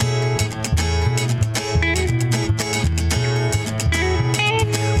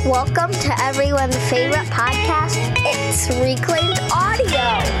Welcome to everyone's favorite podcast. It's Reclaimed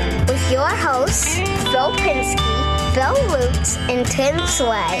Audio with your hosts, Phil Pinsky, Bill Lutz, and Tim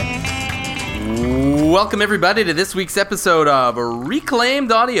Sway. Welcome, everybody, to this week's episode of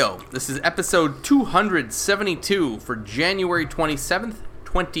Reclaimed Audio. This is episode 272 for January 27th,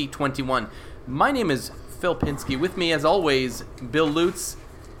 2021. My name is Phil Pinsky. With me, as always, Bill Lutz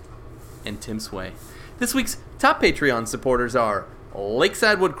and Tim Sway. This week's top Patreon supporters are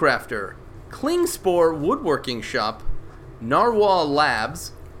Lakeside Woodcrafter, Klingspor Woodworking Shop, Narwhal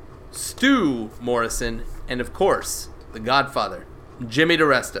Labs, Stu Morrison, and of course, the Godfather, Jimmy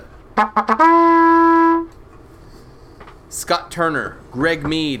DeResta. Scott Turner, Greg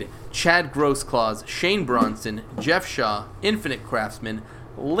Mead, Chad Grossclaws, Shane Bronson, Jeff Shaw, Infinite Craftsman,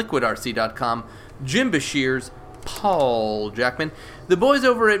 LiquidRC.com, Jim Bashirs, Paul Jackman, the boys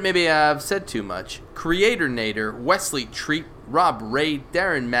over at Maybe I've Said Too Much, Creator Nader, Wesley Treat, Rob Ray,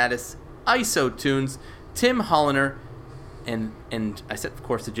 Darren Mattis, ISO Tunes, Tim Holliner, and I said, of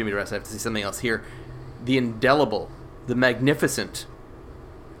course, to Jimmy DeResta, I have to say something else here, the indelible, the magnificent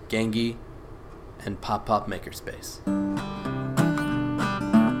Gangi and Pop Makerspace.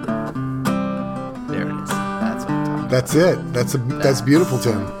 There it is. That's what I'm talking about. That's it. That's beautiful,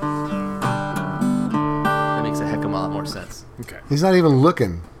 Tim. That makes a heck of a lot more sense. Okay. He's not even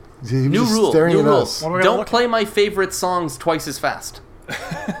looking. He's New just rule. staring New at rule. us. Don't play my favorite songs twice as fast.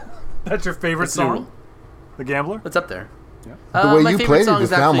 That's your favorite That's the new song? rule. The Gambler? What's up there? Yeah. The way my you favorite played it song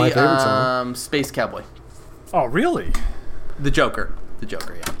is is now my actually, favorite song. Space Cowboy. Oh, really? The Joker, yeah.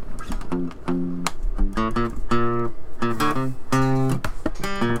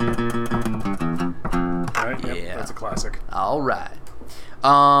 Right? Yep, Yeah. that's a classic. All right.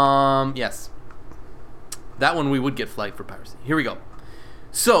 Yes. That one we would get flagged for piracy. Here we go.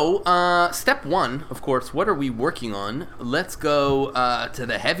 So, step one, of course, what are we working on? Let's go to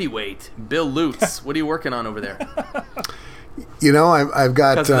the heavyweight, Bill Lutz. What are you working on over there? You know, I've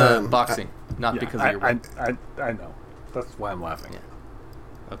got Because of the boxing, not because of your work. I know. That's why I'm laughing. Yeah.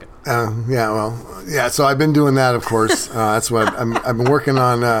 Okay. So I've been doing that, of course. That's what I've been working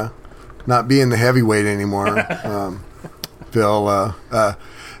on. Not being the heavyweight anymore. Phil.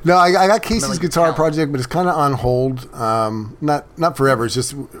 No, I got Casey's guitar project, but it's kind of on hold. Not forever. It's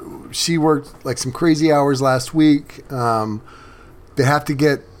just she worked like some crazy hours last week. They have to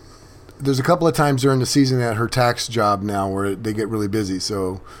get. There's a couple of times during the season at her tax job now where they get really busy.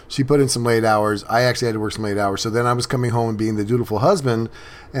 So she put in some late hours. I actually had to work some late hours. So then I was coming home and being the dutiful husband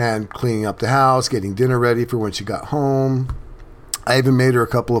and cleaning up the house, getting dinner ready for when she got home. I even made her a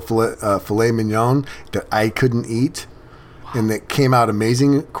couple of filet mignon that I couldn't eat. And that came out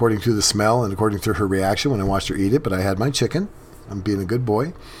amazing according to the smell and according to her reaction when I watched her eat it. But I had my chicken. I'm being a good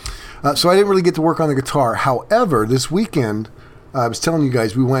boy. So I didn't really get to work on the guitar. However, this weekend, I was telling you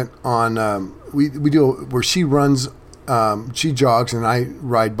guys, we went on, we do where she runs, she jogs and I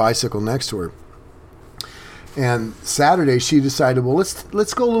ride bicycle next to her. And Saturday she decided, well,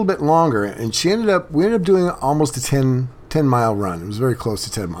 let's go a little bit longer. And we ended up doing almost a 10 mile run. It was very close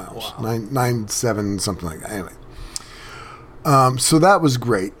to 10 miles, wow. 9.7, something like that. Anyway. So that was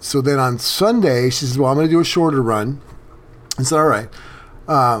great. So then on Sunday, she says, well, I'm going to do a shorter run. I said, all right.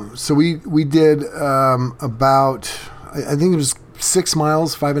 So we did about, I think it was 6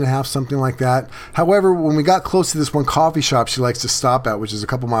 miles, 5.5, something like that. However, when we got close to this one coffee shop she likes to stop at, which is a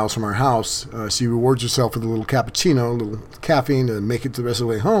couple miles from our house, she rewards herself with a little cappuccino, a little caffeine to make it the rest of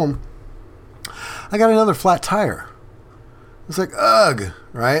the way home. I got another flat tire. It's like, ugh,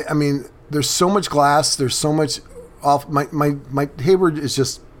 right? I mean, there's so much glass. There's so much off. My Hayward is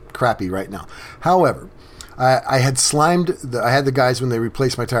just crappy right now. However, I had slimed. I had the guys when they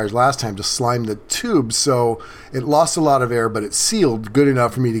replaced my tires last time to slime the tubes, so it lost a lot of air, but it sealed good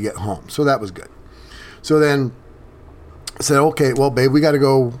enough for me to get home. So that was good. So then I said, okay, well, babe, we got to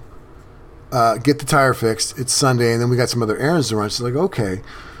go get the tire fixed. It's Sunday, and then we got some other errands to run. She's like, okay.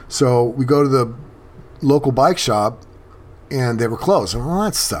 So we go to the local bike shop, and they were closed. Well,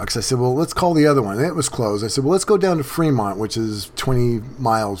 that sucks. I said, well, let's call the other one. And it was closed. I said, well, let's go down to Fremont, which is 20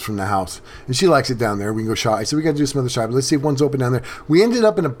 miles from the house. And she likes it down there. We can go shop. I said, we got to do some other shopping. Let's see if one's open down there. We ended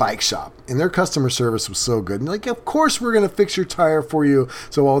up in a bike shop, and their customer service was so good. And like, of course we're going to fix your tire for you.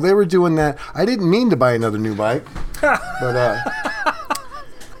 So while they were doing that, I didn't mean to buy another new bike. But are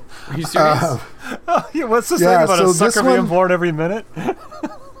you serious? Yeah, what's this thing about a sucker being born every minute?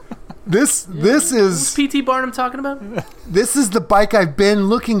 This is PT Barnum talking about. This is the bike I've been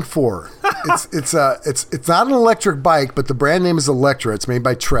looking for. It's not an electric bike, but the brand name is Electra. It's made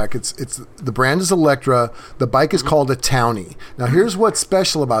by Trek. It's the brand is Electra. The bike is called a Townie. Now here's what's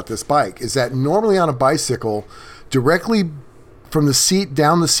special about this bike is that normally on a bicycle, directly from the seat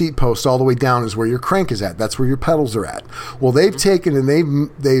down the seat post all the way down is where your crank is at. That's where your pedals are at. Well, they've taken and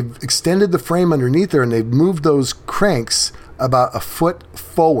they've extended the frame underneath there, and they've moved those cranks about a foot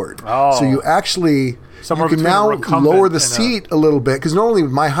forward. Oh. So you actually Somewhere you can between a now recumbent lower the and seat a little bit, because normally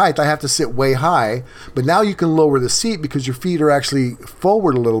with my height I have to sit way high, but now you can lower the seat because your feet are actually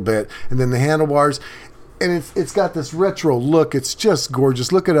forward a little bit, and then the handlebars. And it's got this retro look. It's just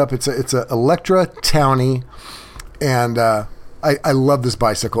gorgeous. Look it up. It's a Electra Townie, and I love this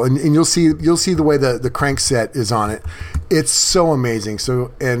bicycle. And you'll see the way the crank set is on it. It's so amazing.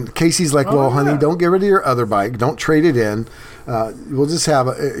 So and Casey's like, well, honey, don't get rid of your other bike. Don't trade it in. We'll just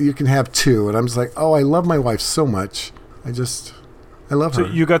you can have two. And I'm just like, oh, I love my wife so much. I love her.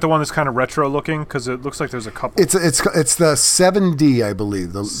 So you got the one that's kind of retro looking, because it looks like there's a couple. It's the 7D, I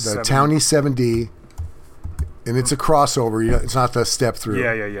believe, the Townie 7D. And it's a crossover. It's not the step through.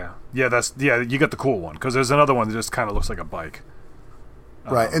 Yeah. You got the cool one, because there's another one that just kind of looks like a bike.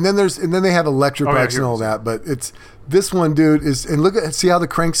 Right, and then they have electric bikes and all that. But it's this one, dude. See how the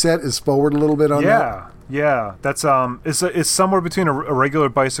crank set is forward a little bit on that. Yeah. That's it's somewhere between a regular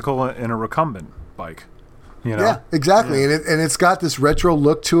bicycle and a recumbent bike. You know? Yeah, exactly. Yeah. And it's got this retro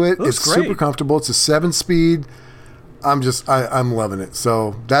look to it. It's great. Super comfortable. It's a 7-speed. I'm loving it.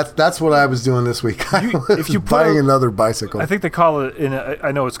 So that's what I was doing this week. If you buying another bicycle, I think they call it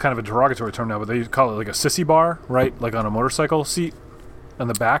I know it's kind of a derogatory term now, but they call it like a sissy bar, right? Like on a motorcycle seat on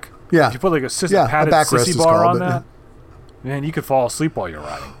the back. Yeah. If you put like a padded sissy bar on that, man, you could fall asleep while you're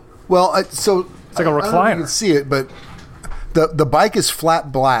riding. Well, it's like a recliner. I don't know if you can see it, but the bike is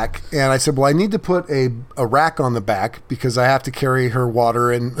flat black, and I said, well, I need to put a rack on the back because I have to carry her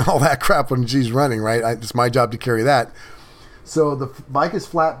water and all that crap when she's running, right? It's my job to carry that. So the bike is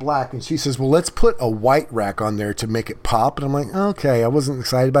flat black, and she says, well, let's put a white rack on there to make it pop. And I'm like, okay, I wasn't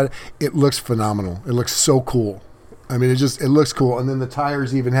excited about it. It looks phenomenal. It looks so cool. I mean, it looks cool. And then the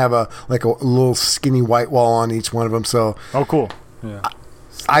tires even have a little skinny white wall on each one of them. So cool. Yeah.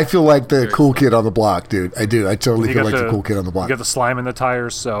 I feel like the cool kid on the block, dude. I do. I totally feel like the cool kid on the block. You got the slime in the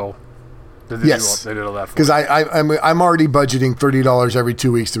tires, so they did all that for because I'm already budgeting $30 every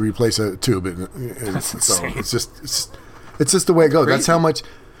 2 weeks to replace a tube, and so it's just the way it goes. Crazy. That's how much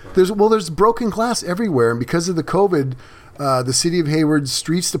there's broken glass everywhere, and because of the COVID, the City of Hayward's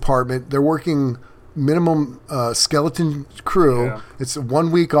streets department, they're working minimum skeleton crew. Yeah. It's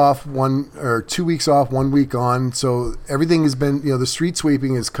 1 week off, 2 weeks off, 1 week on. So everything has been, the street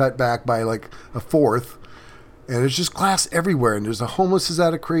sweeping is cut back by like a fourth, and there's just glass everywhere. And there's the homeless is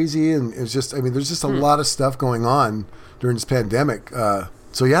out of crazy, and it's just, there's just a lot of stuff going on during this pandemic.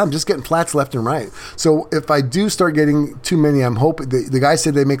 So yeah, I'm just getting flats left and right. So if I do start getting too many, I'm hoping the guy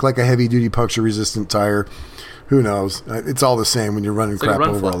said they make like a heavy duty puncture resistant tire. Who knows? It's all the same when you're running crap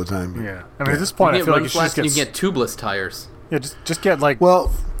over all the time. Yeah. I mean, at this point, I feel like you should just get tubeless tires. Yeah, just get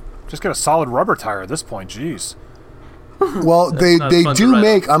just get a solid rubber tire at this point. Jeez. Well, they do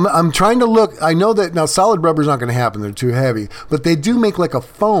make. I'm trying to look. I know that now solid rubber's not going to happen. They're too heavy. But they do make like a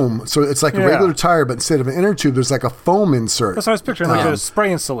foam, so it's like a regular tire, but instead of an inner tube, there's like a foam insert. That's what I was picturing, like a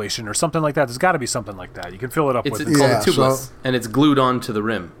spray installation or something like that. There's got to be something like that. You can fill it up with. It's called tubeless, and it's glued onto the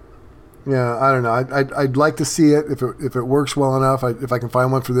rim. Yeah, I don't know. I'd like to see it if it works well enough. If I can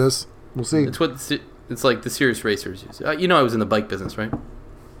find one for this, we'll see. It's like the serious racers use. I was in the bike business, right?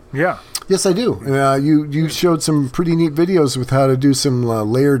 Yeah. Yes, I do. You showed some pretty neat videos with how to do some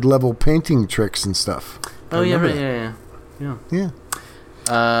layered level painting tricks and stuff. Oh yeah, right.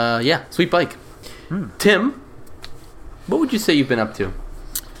 Yeah. Sweet bike. Tim, what would you say you've been up to?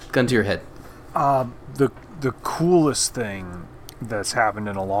 Gun to your head. The coolest thing that's happened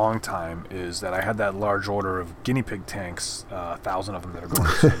in a long time is that I had that large order of guinea pig tanks, 1,000 of them that are going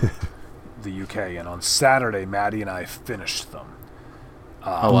to the UK, and on Saturday, Maddie and I finished them.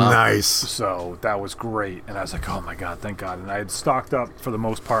 Oh, wow. Nice. So that was great, and I was like, oh my god, thank god. And I had stocked up, for the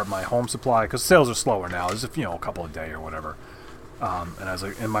most part, my home supply, because sales are slower now. There's a couple a day or whatever. And I was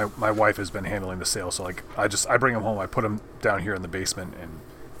like, and my wife has been handling the sales, so like I bring them home, I put them down here in the basement,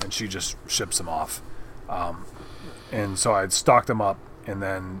 and she just ships them off. And so I'd stocked them up, and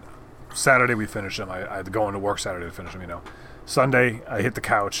then Saturday we finished them. I had to go into work Saturday to finish them, Sunday, I hit the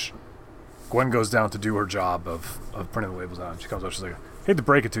couch. Gwen goes down to do her job of printing the labels out. She comes up, she's like, hate to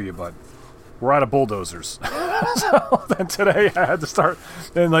break it to you, but we're out of bulldozers. So then today I had to start,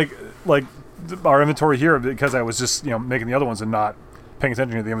 and like our inventory here, because I was just, making the other ones and not paying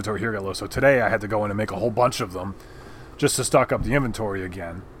attention to the inventory here got low. So today I had to go in and make a whole bunch of them just to stock up the inventory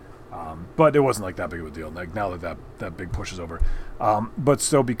again. But it wasn't like that big of a deal. Like now that big push is over. But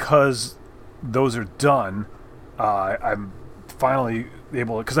so because those are done, I'm finally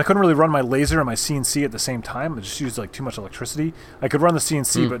able, because I couldn't really run my laser and my CNC at the same time. It just used like too much electricity. I could run the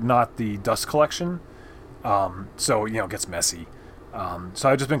CNC, but not the dust collection. So it gets messy. So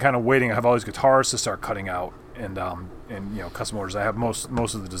I've just been kind of waiting. I have all these guitars to start cutting out and custom orders. I have most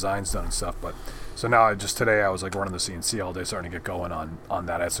of the designs done and stuff, but so now today I was like running the CNC all day, starting to get going on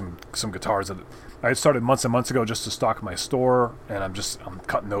that. I had some guitars that I had started months and months ago just to stock my store, and I'm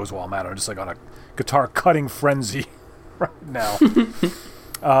cutting those while I'm at it. I'm just like on a guitar cutting frenzy right now.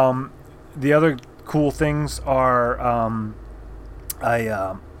 The other cool things are I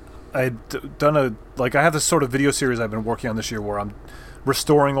had done I have this sort of video series I've been working on this year where I'm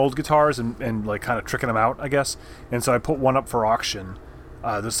restoring old guitars and like kind of tricking them out, I guess. And so I put one up for auction.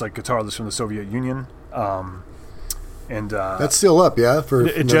 This like guitar that's from the Soviet Union. That's still up, yeah, for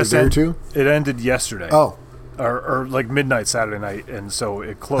it another day or two? It ended yesterday. Oh. Or like midnight Saturday night, and so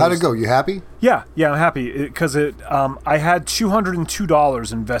it closed. How'd it go? You happy? Yeah, I'm happy because I had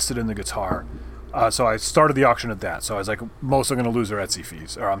 $202 invested in the guitar, so I started the auction at that. So I was like, most are going to lose their Etsy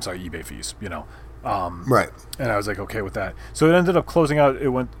fees, or I'm sorry, eBay fees, Right. And I was like, okay with that. So it ended up closing out. It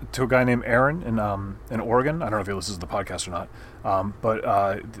went to a guy named Aaron in Oregon. I don't know if he listens to the podcast or not, but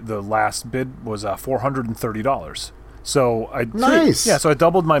the last bid was $430. So nice. So I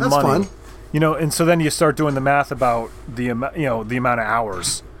doubled my That's money. Fun. And so then you start doing the math about the amount of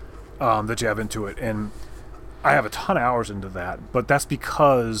hours that you have into it, and I have a ton of hours into that, but that's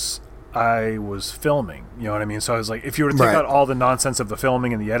because I was filming. You know what I mean? So I was like, if you were to take out all the nonsense of the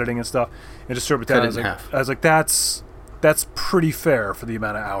filming and the editing and stuff, and just strip it down, I was like, that's pretty fair for the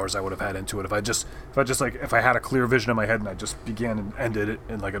amount of hours I would have had into it. If I had a clear vision in my head and I just began and ended it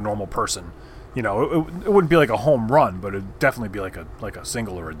in like a normal person, it wouldn't be like a home run, but it'd definitely be like a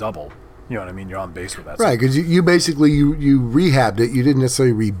single or a double. You know what I mean? You're on base with that. Right, because you basically you rehabbed it. You didn't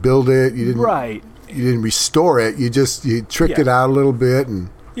necessarily rebuild it. You didn't. Right. You didn't restore it. You tricked it out a little bit and.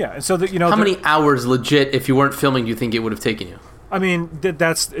 Yeah, and so that How many hours legit, if you weren't filming, do you think it would have taken you? I mean,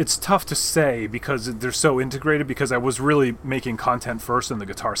 it's tough to say because they're so integrated. Because I was really making content first and the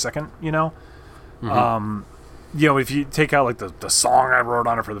guitar second. Mm-hmm. If you take out like the song I wrote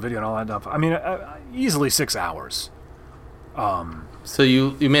on it for the video and all that stuff, I mean, easily 6 hours. So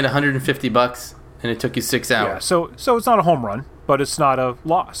you made $150 and it took you 6 hours. Yeah, so it's not a home run, but it's not a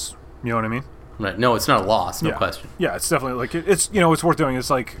loss. You know what I mean? Right. No, it's not a loss. No question. Yeah, it's definitely like it's it's worth doing.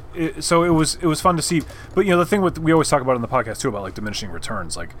 It's like so it was fun to see. But the thing we always talk about in the podcast too about like diminishing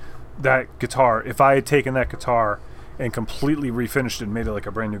returns. Like that guitar, if I had taken that guitar and completely refinished it and made it like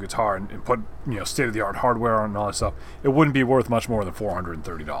a brand new guitar and put state of the art hardware on and all that stuff, it wouldn't be worth much more than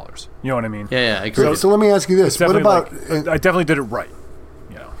 $430. You know what I mean? Yeah, I agree. So let me ask you this: what about? I definitely did it right.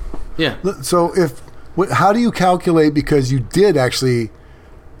 Yeah. So how do you calculate? Because you did actually.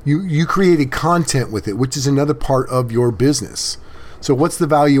 You created content with it, which is another part of your business. So what's the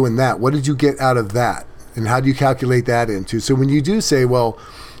value in that? What did you get out of that? And how do you calculate that into? So when you do say, well,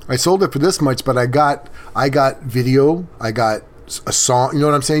 I sold it for this much, but I got video, I got a song, you know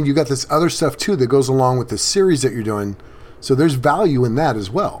what I'm saying? You got this other stuff too that goes along with the series that you're doing. So there's value in that as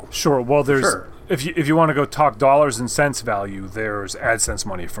well. Sure. Well, if you want to go talk dollars and cents value, there's AdSense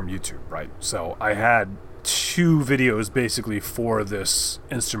money from YouTube, right? So I had 2 videos basically for this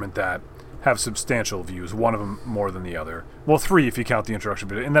instrument that have substantial views, one of them more than the other. Well, 3 if you count the introduction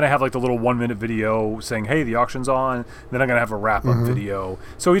video. And then I have like the little 1-minute video saying, hey, the auction's on. Then I'm going to have a wrap-up video.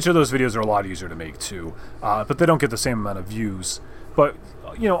 So each of those videos are a lot easier to make too. But they don't get the same amount of views. But,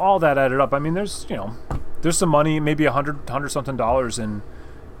 all that added up, I mean, there's some money, maybe $100 something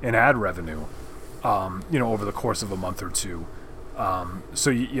in ad revenue, over the course of a month or two.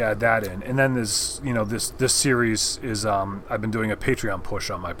 So you add that in, and then there's this series is I've been doing a Patreon push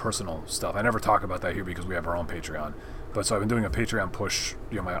on my personal stuff. I never talk about that here because we have our own Patreon, but so I've been doing a Patreon push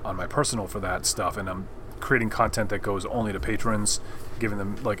on my personal for that stuff, and I'm creating content that goes only to patrons, giving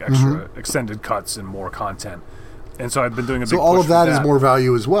them like extra extended cuts and more content. And so I've been doing a big so all push of that for is more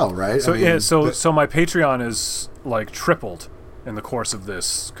value as well, right? So so my Patreon is like tripled in the course of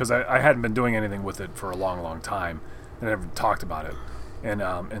this because I hadn't been doing anything with it for a long time. I never talked about it,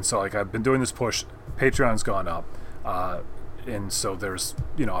 and so like I've been doing this push. Patreon's gone up, and so there's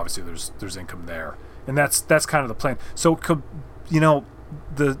obviously there's income there, and that's kind of the plan. So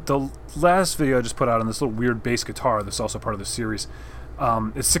the last video I just put out on this little weird bass guitar that's also part of the series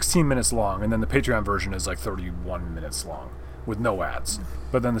is 16 minutes long, and then the Patreon version is like 31 minutes long with no ads.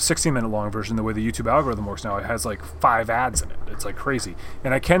 But then the 16-minute long version, the way the YouTube algorithm works now, it has like 5 ads in it. It's like crazy.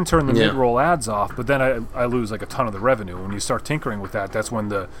 And I can turn the mid-roll ads off, but then I lose like a ton of the revenue. When you start tinkering with that, that's when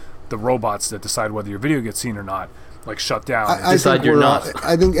the robots that decide whether your video gets seen or not, like shut down. I Decide think you're we're not.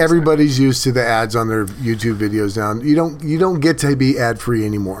 I think everybody's used to the ads on their YouTube videos now. You don't get to be ad free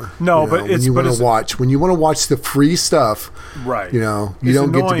anymore. No, you know, but it's when you want to watch the free stuff, right. You know, you It's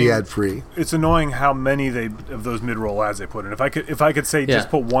don't get to be annoying. ad free. It's annoying how many of those mid-roll ads they put in. If I could say just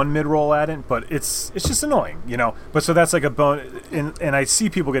put one mid-roll ad in, but it's just annoying, you know. But so that's like a bone, and I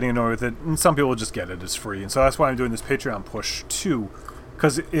see people getting annoyed with it, and some people just get it. It's free, and so that's why I'm doing this Patreon push too,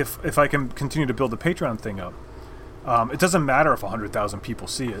 because if I can continue to build the Patreon thing up. It doesn't matter if 100,000 people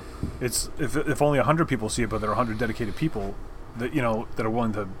see it. It's if only 100 people see it, but there are 100 dedicated people that that are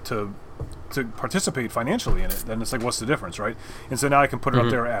willing to participate financially in it. Then it's like, what's the difference, right? And so now I can put it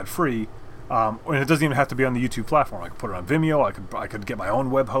up there ad free, and it doesn't even have to be on the YouTube platform. I can put it on Vimeo. I could get my own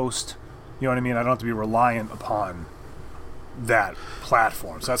web host. You know what I mean? I don't have to be reliant upon that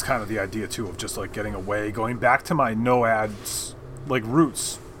platform. So that's kind of the idea too, of just like getting away, going back to my no ads like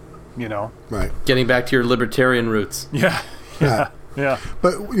roots. You know, right? Getting back to your libertarian roots. Yeah.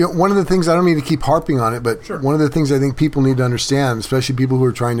 But one of the things, I don't mean to keep harping on it, but one of the things I think people need to understand, especially people who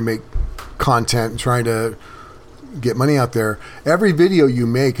are trying to make content and trying to get money out there, every video you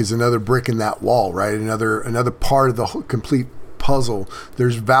make is another brick in that wall, right? Another part of the whole complete puzzle.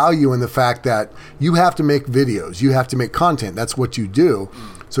 There's value in the fact that you have to make videos, you have to make content. That's what you do.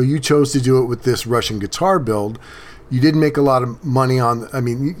 So you chose to do it with this Russian guitar build. You didn't make a lot of money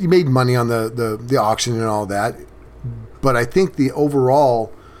you made money on the auction and all that. But I think the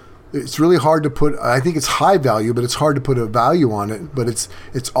overall, it's really hard to put, I think it's high value, but it's hard to put a value on it. But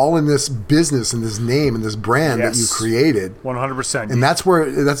it's all in this business and this name and this brand that you created. 100%. And that's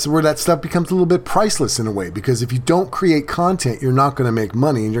where that stuff becomes a little bit priceless in a way. Because if you don't create content, you're not going to make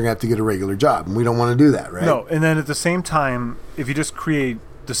money and you're going to have to get a regular job. And we don't want to do that, right? No, and then at the same time, if you just create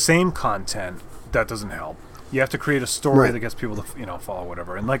the same content, that doesn't help. You have to create a story that gets people to follow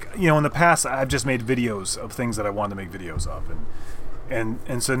whatever. And like in the past, I've just made videos of things that I wanted to make videos of,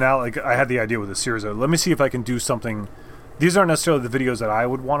 and so now like I had the idea with this series of, let me see if I can do something. These aren't necessarily the videos that I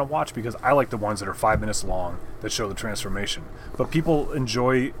would want to watch because I like the ones that are 5 minutes long that show the transformation. But people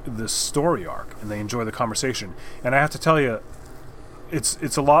enjoy the story arc and they enjoy the conversation. And I have to tell you,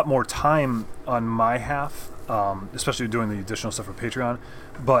 it's a lot more time on my half, especially doing the additional stuff for Patreon.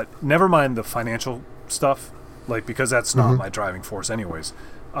 But never mind the financial stuff. Like, because that's not my driving force anyways.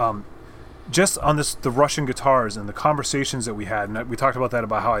 Just on the Russian guitars and the conversations that we had, and we talked about that,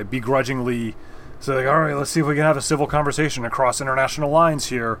 about how I begrudgingly said, like, all right, let's see if we can have a civil conversation across international lines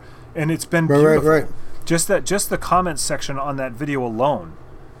here. And it's been beautiful. Right. Just the comments section on that video alone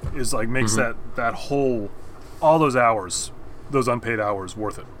is like, makes that whole, all those hours, those unpaid hours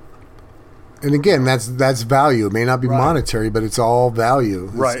worth it. And again, that's value. It may not be monetary, but it's all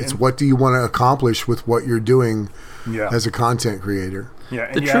value. It's what do you want to accomplish with what you're doing as a content creator.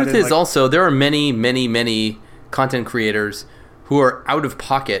 Yeah. The truth is also there are many, many, many content creators who are out of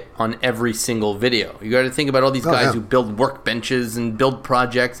pocket on every single video. You got to think about all these guys who build workbenches and build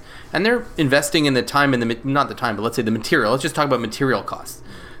projects, and they're investing in the time and not the time, but let's say the material. Let's just talk about material costs.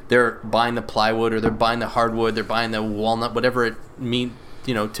 They're buying the plywood, or they're buying the hardwood, they're buying the walnut, whatever it means.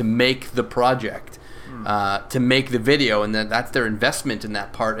 To make the project, to make the video, and then that's their investment in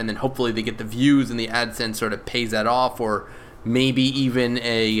that part, and then hopefully they get the views and the AdSense sort of pays that off, or maybe even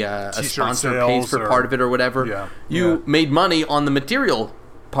a sponsor pays for part of it or whatever. Yeah. You made money on the material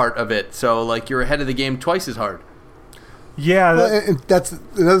part of it, so like you're ahead of the game twice as hard. Yeah, and that's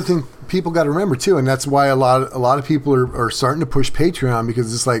another thing people got to remember too, and that's why a lot of people are starting to push Patreon,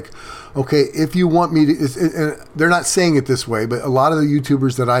 because it's like, okay, if you want me to, and they're not saying it this way, but a lot of the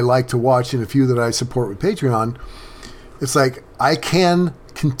YouTubers that I like to watch and a few that I support with Patreon, it's like, I can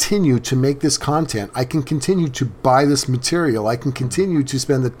continue to make this content, I can continue to buy this material, I can continue to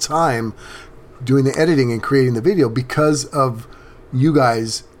spend the time doing the editing and creating the video because of you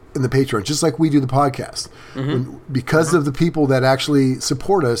guys in the Patreon, just like we do the podcast. Because of the people that actually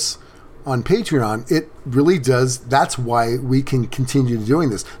support us on Patreon, it really does. That's why we can continue doing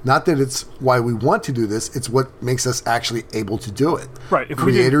this. Not that it's why we want to do this. It's what makes us actually able to do it. Right. If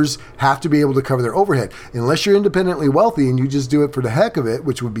Creators have to be able to cover their overhead. Unless you're independently wealthy and you just do it for the heck of it,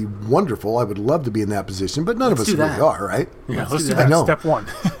 which would be wonderful. I would love to be in that position, but none of us really are, right? Yeah, let's do that. Step one.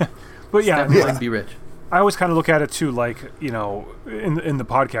 But yeah, Step one, be rich. I always kind of look at it too, like, in the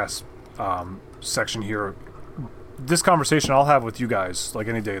podcast section here, this conversation I'll have with you guys like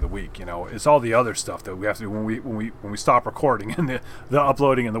any day of the week. It's all the other stuff that we have to do when we stop recording, and the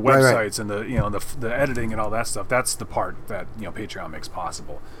uploading and the websites and the editing and all that stuff. That's the part that Patreon makes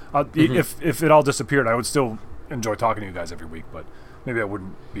possible. If it all disappeared, I would still enjoy talking to you guys every week, but maybe I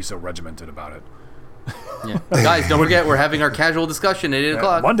wouldn't be so regimented about it. Yeah. Guys, don't forget, we're having our casual discussion at 8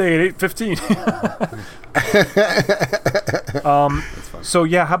 o'clock. Monday at 8:15. So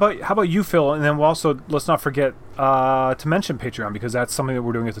yeah, how about you, Phil? And then we'll also, let's not forget to mention Patreon, because that's something that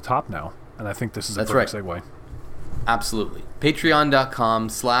we're doing at the top now, and I think this is a perfect segue. Absolutely.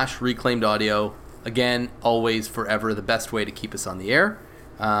 Patreon.com/reclaimedaudio. Again, always, forever, the best way to keep us on the air.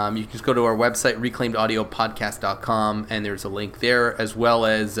 You can just go to our website, reclaimedaudiopodcast.com, and there's a link there, as well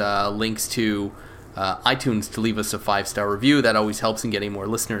as links to iTunes to leave us a 5-star review. That always helps in getting more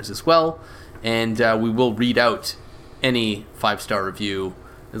listeners as well. And we will read out any 5-star review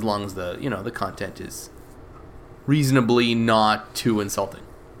as long as the content is reasonably not too insulting.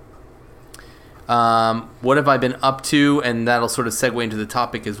 What have I been up to? And that'll sort of segue into the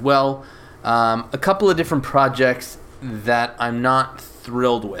topic as well. A couple of different projects that I'm not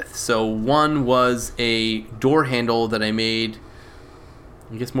thrilled with. So one was a door handle that I made,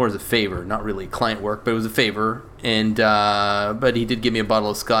 I guess more as a favor, not really client work, but it was a favor. And but he did give me a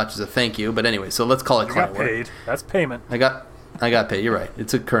bottle of scotch as a thank you. But anyway, so let's call it client work. You got paid. That's payment. I got paid. You're right.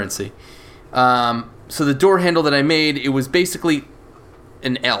 It's a currency. So the door handle that I made, it was basically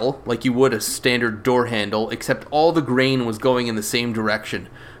an L, like you would a standard door handle, except all the grain was going in the same direction.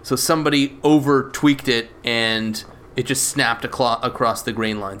 So somebody over-tweaked it, and it just snapped across the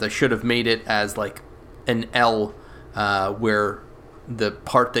grain lines. I should have made it as like an L, where the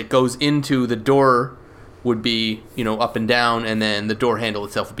part that goes into the door would be, up and down, and then the door handle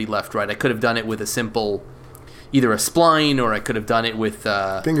itself would be left, right. I could have done it with a simple, either a spline, or I could have done it with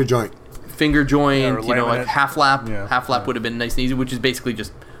finger joint, like half lap. Yeah. Half lap would have been nice and easy, which is basically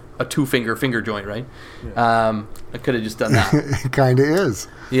just a 2-finger joint, right? Yeah. I could have just done that. It kind of is.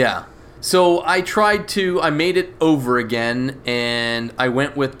 Yeah. So I made it over again, and I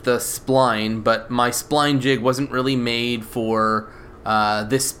went with the spline, but my spline jig wasn't really made for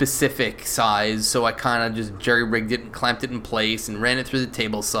this specific size, so I kind of just jerry-rigged it and clamped it in place and ran it through the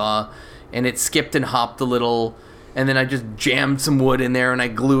table saw, and it skipped and hopped a little, and then I just jammed some wood in there and I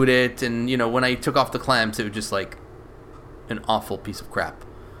glued it, and when I took off the clamps, it was just like an awful piece of crap.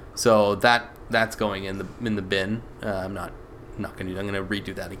 So that's going in the bin. I'm not going to. I'm going to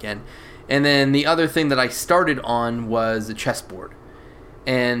redo that again. And then the other thing that I started on was a chessboard,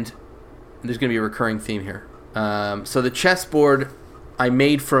 and there's going to be a recurring theme here. So the chessboard I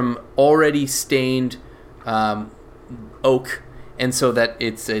made from already stained oak, and so that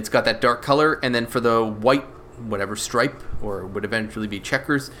it's got that dark color. And then for the white, whatever stripe, or would eventually be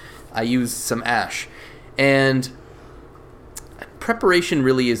checkers, I used some ash. And preparation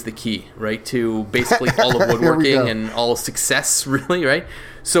really is the key, right, to basically all of woodworking and all success, really, right?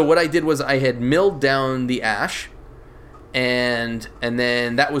 So what I did was I had milled down the ash, and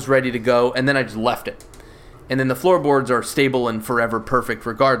then that was ready to go, and then I just left it. And then the floorboards are stable and forever perfect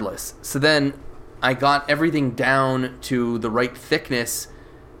regardless. So then I got everything down to the right thickness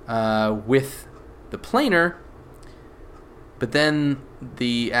with the planer, but then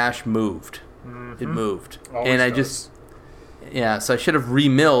the ash moved. Mm-hmm. It moved. Always and I does. So I should have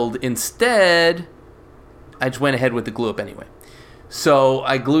remilled. Instead, I just went ahead with the glue up anyway. So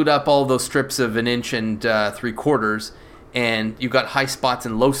I glued up all those strips of 1 inch and 3/4, and you got high spots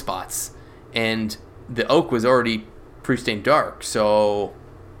and low spots. And the oak was already pre-stained dark, so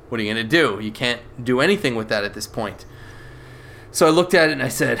what are you going to do? You can't do anything with that at this point. So I looked at it and I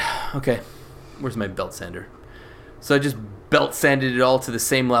said, okay, where's my belt sander? So I just belt sanded it all to the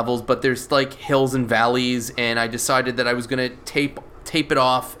same levels, but there's like hills and valleys, and I decided that I was going to tape it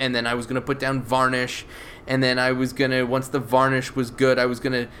off, and then I was going to put down varnish, and then I was going to, once the varnish was good, I was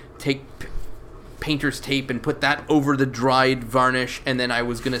going to take painter's tape and put that over the dried varnish, and then I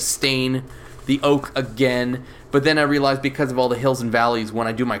was going to stain the oak again. But then I realized, because of all the hills and valleys, when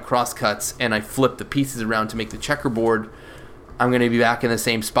I do my cross cuts and I flip the pieces around to make the checkerboard, I'm going to be back in the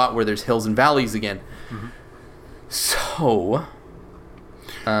same spot where there's hills and valleys again. Mm-hmm. So,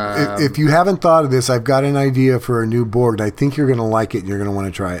 if you haven't thought of this, I've got an idea for a new board. I think you're going to like it, and you're going to want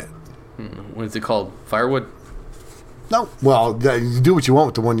to try it. What is it called? Firewood? No. Well, you do what you want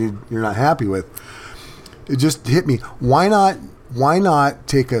with the one you're not happy with. It just hit me. Why not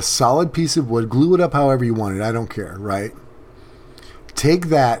take a solid piece of wood, glue it up however you want it. I don't care, right? Take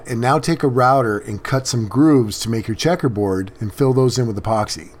that, and now take a router and cut some grooves to make your checkerboard and fill those in with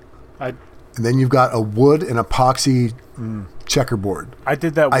epoxy. And then you've got a wood and epoxy checkerboard. I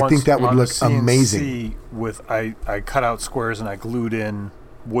did that once. I think that would look CNC amazing. I cut out squares and I glued in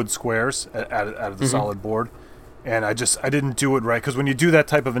wood squares out of the solid board. And I didn't do it right, because when you do that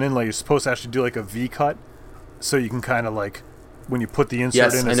type of an inlay, you're supposed to actually do like a V cut, so you can kind of like, when you put the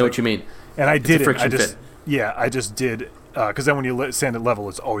insert in. Yes, I know what you mean. And I did it. Friction fit. Yeah, I just did, because then when you sand it level,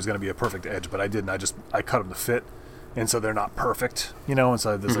 it's always going to be a perfect edge. But I didn't. I cut them to fit, and so they're not perfect, and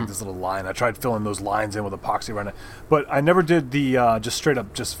so there's like this little line. I tried filling those lines in with epoxy right now, but I never did the just straight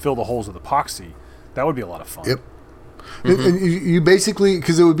up just fill the holes with epoxy. That would be a lot of fun. Yep. And you basically,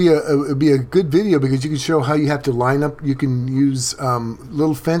 because it would be a good video, because you can show how you have to line up. You can use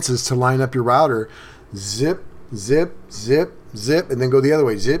little fences to line up your router. Zip, zip, zip, zip, and then go the other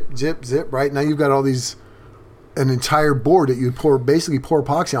way. Zip, zip, zip. Right now you've got an entire board that you pour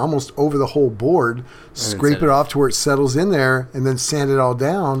epoxy almost over the whole board, scrape it off to where it settles in there, and then sand it all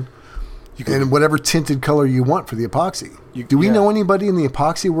down. And whatever tinted color you want for the epoxy. Do we know anybody in the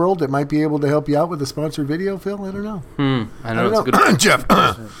epoxy world that might be able to help you out with a sponsored video, Phil? I don't know. I don't know. It's a good call. Jeff.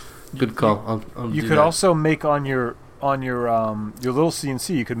 Good call. I'll you do could that. also make on your little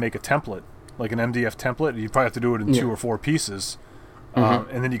CNC. You could make a template, like an MDF template. You probably have to do it in 2 or 4 pieces,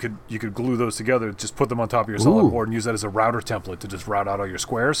 and then you could glue those together. Just put them on top of your solid board and use that as a router template to just route out all your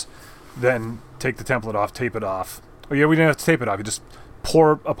squares. Then take the template off, tape it off. We didn't have to tape it off. You just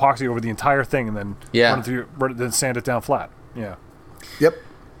pour epoxy over the entire thing and then run it through then sand it down flat. Yeah. Yep.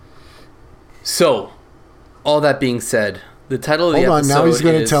 So, all that being said, the title of the Hold on, episode now he's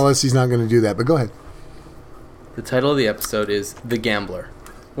going to tell us he's not going to do that, but go ahead. The title of the episode is The Gambler.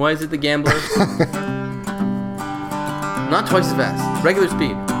 Why is it The Gambler? Not twice as fast. Regular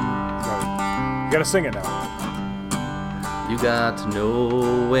speed. Right. You got to sing it now. You got to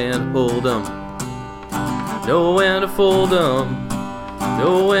know when to hold 'em, know when to fold 'em,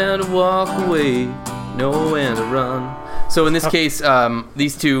 know when to walk away, know when to run. So in this case,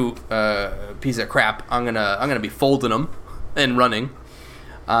 these two pieces of crap, I'm gonna be folding them and running.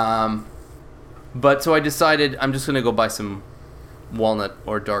 But so I decided I'm just gonna go buy some walnut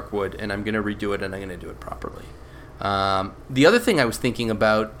or dark wood, and I'm gonna redo it, and I'm gonna do it properly. The other thing I was thinking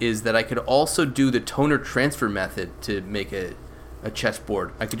about is that I could also do the toner transfer method to make a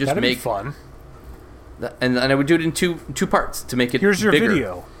chessboard. I could just That'd make be fun. And I would do it in two parts to make it Here's your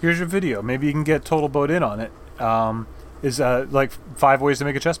bigger. video. Maybe you can get Total Boat in on it. Is like 5 ways to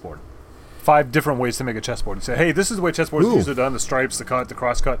make a chessboard. 5 different ways to make a chessboard. You say, hey, this is the way chessboards are usually done: the stripes, the cut, the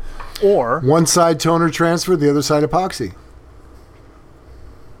cross cut, or one side toner transfer, the other side epoxy.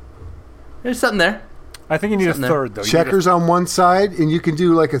 There's something there. I think you need Something a third though. Checkers on one side, and you can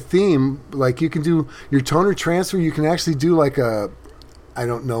do like a theme. Like you can do your toner transfer. You can actually do like I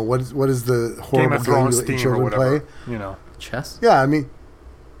don't know what is the horrible Game of Thrones game you let your theme or children whatever. play? Chess? Yeah, I mean,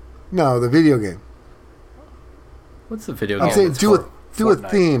 no, the video game. What's the video I'm game? saying do a Fortnite.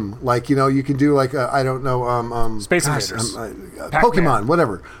 theme. Like you can do like I don't know Space Invaders. Pokemon,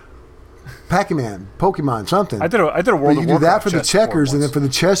 whatever. Pac-Man, Pokemon, something. I did a World But you of can do that Warcraft for the chessboard checkers, and then once. for the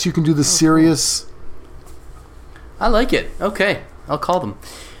chess, you can do the serious. I like it. Okay, I'll call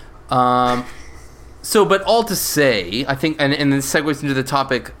them. So, but all to say, I think, and this segues into the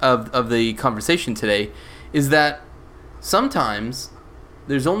topic of the conversation today, is that sometimes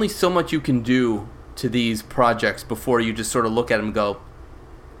there's only so much you can do to these projects before you just sort of look at them and go,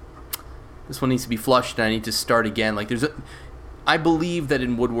 this one needs to be flushed and I need to start again. Like I believe that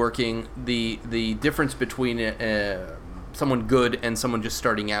in woodworking, the difference between someone good and someone just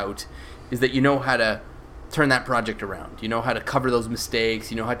starting out is that you know how to turn that project around. You know how to cover those mistakes.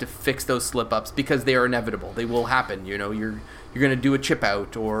 You know how to fix those slip-ups because they are inevitable. They will happen. You know, you're going to do a chip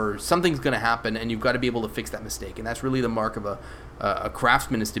out or something's going to happen, and you've got to be able to fix that mistake. And that's really the mark of a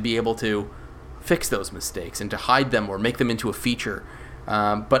craftsman, is to be able to fix those mistakes and to hide them or make them into a feature.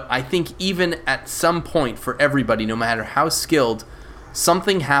 But I think even at some point for everybody, no matter how skilled,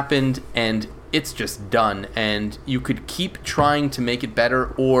 something happened and it's just done. And you could keep trying to make it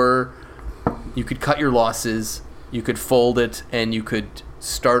better, or you could cut your losses, you could fold it, and you could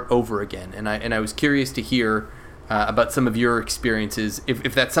start over again. And I was curious to hear about some of your experiences,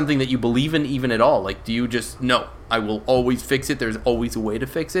 if that's something that you believe in even at all. Like, do you just, no, I will always fix it, there's always a way to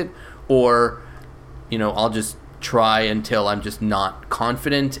fix it? Or, you know, I'll just try until I'm just not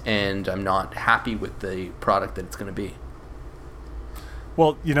confident and I'm not happy with the product that it's going to be?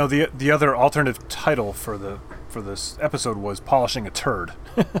 Well, you know, the other alternative title for this episode was Polishing a Turd.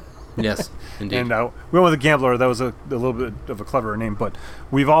 Yes, indeed. And we went with a Gambler. That was a little bit of a cleverer name, but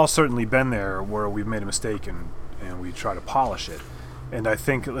we've all certainly been there where we've made a mistake and we try to polish it. And I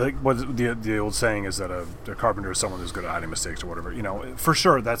think, like, what the old saying is that a carpenter is someone who's good at hiding mistakes or whatever. You know, for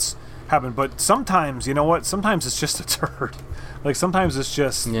sure that's happened. But sometimes, you know what? Sometimes it's just a turd. Like, sometimes it's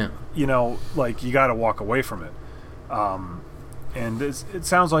just, you know, like, you got to walk away from it. And it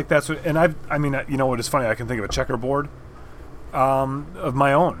sounds like that's what. And I mean, you know what is funny? I can think of a checkerboard of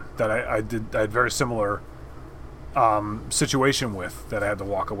my own that I had very similar situation with, that I had to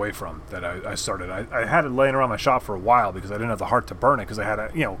walk away from, that I started. I had it laying around my shop for a while because I didn't have the heart to burn it, because I had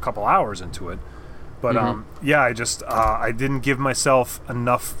a couple hours into it. But yeah, I just I didn't give myself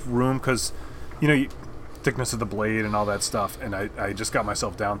enough room because, thickness of the blade and all that stuff, and I just got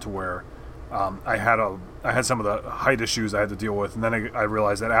myself down to where I had some of the height issues I had to deal with, and then I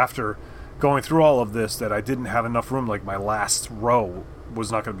realized that after going through all of this that I didn't have enough room. Like my last row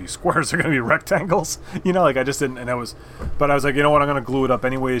was not going to be squares; they're going to be rectangles. Like I just didn't, and but I was like, you know what, I'm going to glue it up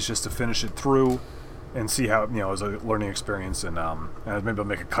anyways just to finish it through. And see how, it was a learning experience, and maybe I'll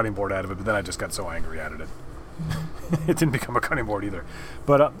make a cutting board out of it, but then I just got so angry at it. It didn't become a cutting board either.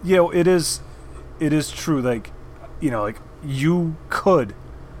 But, it is true, like you could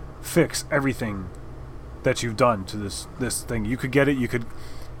fix everything that you've done to this thing. You could get it,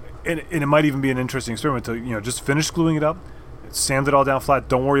 and it might even be an interesting experiment to, just finish gluing it up, sand it all down flat,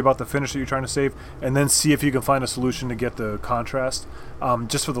 don't worry about the finish that you're trying to save, and then see if you can find a solution to get the contrast,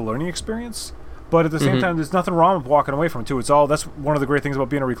 just for the learning experience. But at the same time, there's nothing wrong with walking away from it, too. That's one of the great things about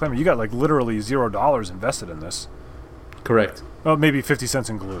being a reclaimer. You got, literally $0 invested in this. Correct. Well, maybe 50 cents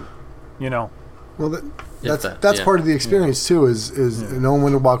in glue, Well, that's part of the experience, too, is knowing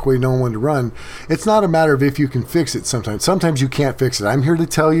when to walk away, knowing when to run. It's not a matter of if you can fix it sometimes. Sometimes you can't fix it. I'm here to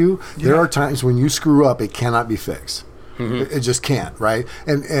tell you there are times when you screw up, it cannot be fixed. It just can't, right?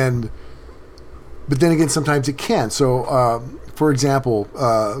 But then again, sometimes it can. So, for example,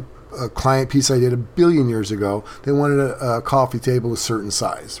 a client piece I did 1 billion years ago, they wanted a coffee table a certain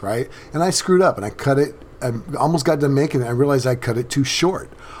size, right? And I screwed up and I cut it. I almost got done making it. I realized I cut it too short.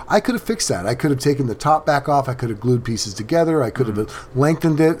 I could have fixed that. I could have taken the top back off. I could have glued pieces together. I could have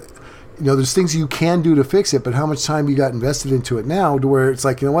lengthened it. There's things you can do to fix it, but how much time you got invested into it now to where it's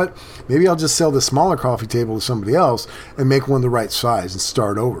like, you know what? Maybe I'll just sell the smaller coffee table to somebody else and make one the right size and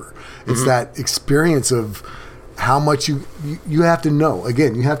start over. It's that experience of how much you have to know.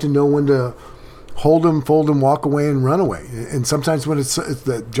 Again, you have to know when to hold them, fold them, walk away, and run away. And sometimes when it's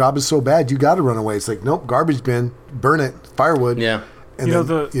the job is so bad, you got to run away. It's like, nope, garbage bin, burn it, firewood. Yeah. And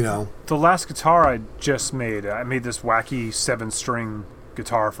the last guitar I just made, I made this wacky 7-string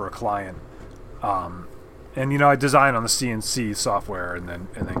guitar for a client. And I designed on the CNC software and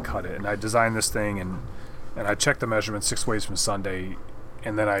then cut it. And I designed this thing and I checked the measurements 6 ways from Sunday,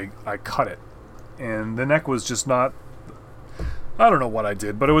 and then I cut it. And the neck was just not, I don't know what I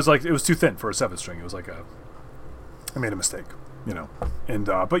did, but it was too thin for a 7-string. It was I made a mistake, And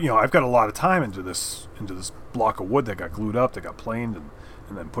but I've got a lot of time into this block of wood that got glued up, that got planed,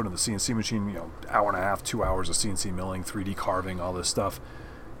 and then put in the CNC machine. Hour and a half, 2 hours of CNC milling, 3D carving, all this stuff,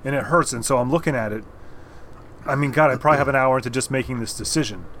 and it hurts. And so I'm looking at it. I mean, God, I probably have an hour into just making this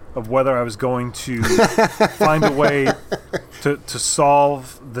decision of whether I was going to find a way to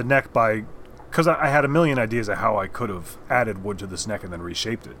solve the neck by. Because I had a million ideas of how I could have added wood to this neck and then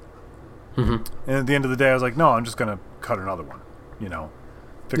reshaped it. And at the end of the day, I was like, no, I'm just going to cut another one.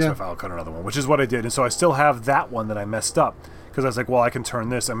 Fix my file, cut another one, which is what I did. And so I still have that one that I messed up. Because I was like, well, I can turn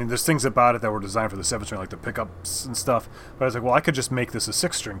this. I mean, there's things about it that were designed for the 7-string, like the pickups and stuff. But I was like, well, I could just make this a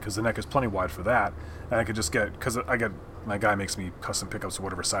 6-string because the neck is plenty wide for that. And I could just because my guy makes me custom pickups of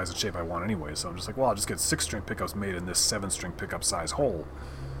whatever size and shape I want anyway. So I'm just like, well, I'll just get 6-string pickups made in this 7-string pickup size hole.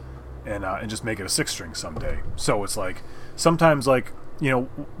 And just make it a 6-string someday. So it's like sometimes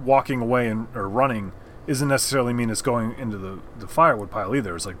walking away or running isn't necessarily mean it's going into the firewood pile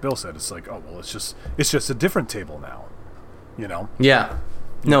either. It's like Bill said. It's like, oh well, it's just a different table now. Yeah.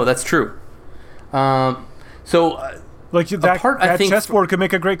 No, that's true. That chessboard could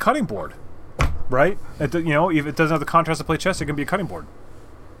make a great cutting board, right? If it doesn't have the contrast to play chess, it can be a cutting board.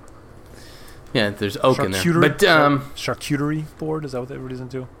 Yeah, there's oak in there. But charcuterie board, is that what everybody's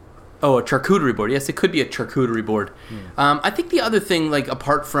into? Oh, a charcuterie board. Yes, it could be a charcuterie board. I think the other thing,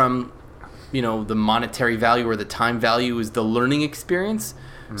 apart from, the monetary value or the time value, is the learning experience.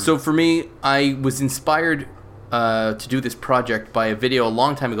 So for me, I was inspired to do this project by a video a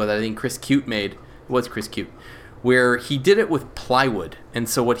long time ago that I think Chris Cute made. It was Chris Cute, where he did it with plywood. And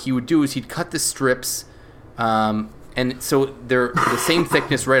so what he would do is he'd cut the strips, and so they're the same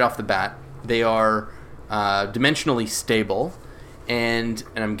thickness right off the bat. They are dimensionally stable. And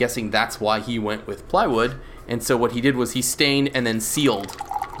I'm guessing that's why he went with plywood. And so what he did was he stained and then sealed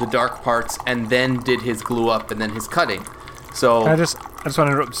the dark parts and then did his glue up and then his cutting. So I just want to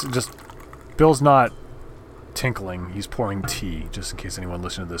interrupt. Bill's not tinkling. He's pouring tea, just in case anyone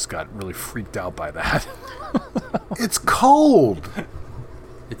listening to this got really freaked out by that. It's cold.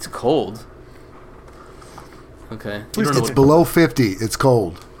 It's cold. Okay. It's below 50. It's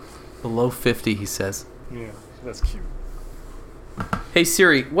cold. Below 50, he says. Yeah, that's cute. Hey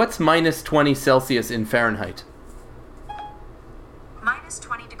Siri, what's minus 20 Celsius in Fahrenheit? Minus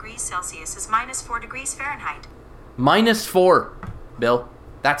 20 degrees Celsius is minus 4 degrees Fahrenheit. Minus 4, Bill.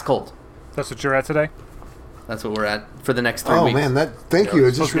 That's cold. That's what you're at today? That's what we're at for the next 3 weeks. Oh man, thank you.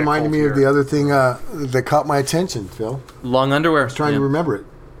 It just reminded me of the other thing that caught my attention, Phil. Long underwear. I was trying to remember it.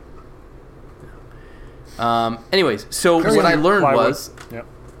 Anyways, so what I learned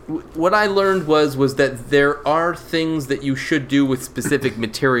was that there are things that you should do with specific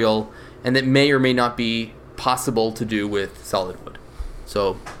material, and that may or may not be possible to do with solid wood.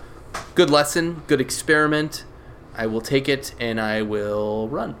 So, good lesson, good experiment. I will take it and I will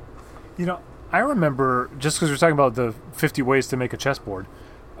run. You know, I remember, just because we're talking about the 50 ways to make a chessboard.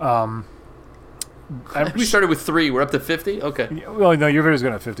 We started with 3. We're up to 50? Okay. Well, no, your video's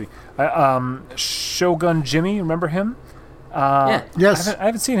good at 50. Shogun Jimmy, remember him? Yeah. Yes. I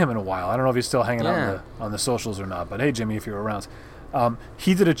haven't seen him in a while. I don't know if he's still hanging out on the socials or not. But hey, Jimmy, if you're around.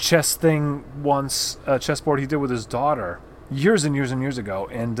 He did a chess thing once, a chessboard he did with his daughter years and years and years ago.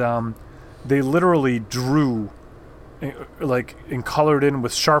 And they literally drew, and colored in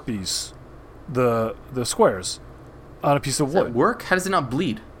with Sharpies the squares on a piece of Does wood. that work? How does it not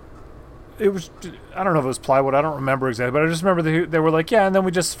bleed? It was, I don't know if it was plywood. I don't remember exactly, but I just remember they were like, yeah, and then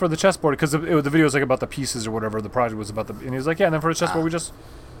we just, for the chessboard, because the video was like about the pieces or whatever, the project was about and he was like, yeah, and then for the chessboard, we just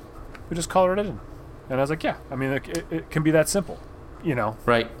colored it in. And I was like, yeah, I mean, it can be that simple, you know?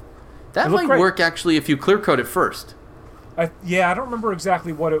 Right. That might work, actually, if you clear coat it first. I don't remember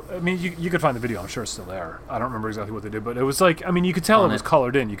exactly what it, I mean, you could find the video, I'm sure it's still there. I don't remember exactly what they did, but it was like, I mean, you could tell it was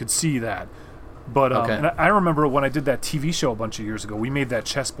colored in, you could see that. But and I remember when I did that TV show a bunch of years ago, we made that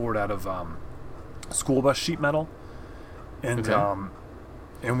chessboard out of school bus sheet metal, and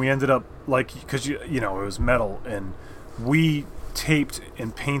we ended up because you know it was metal, and we taped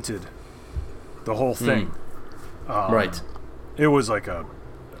and painted the whole thing. Right. It was a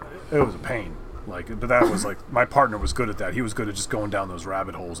pain. But that was my partner was good at that. He was good at just going down those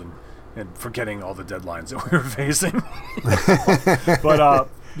rabbit holes and forgetting all the deadlines that we were facing. But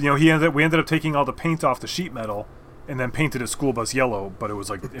you know, we ended up taking all the paint off the sheet metal and then painted it school bus yellow, but it was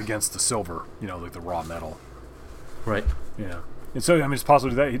against the silver, you know, like the raw metal. Right. Yeah. And so, I mean, it's possible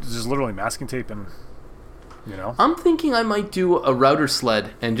to do that. It's just literally masking tape and, you know. I'm thinking I might do a router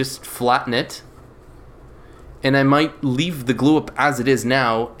sled and just flatten it. And I might leave the glue up as it is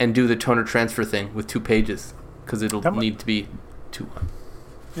now and do the toner transfer thing with 2 pages. Because it'll need to be 2.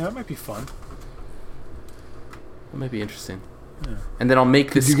 Yeah, that might be fun. That might be interesting. Yeah. And then I'll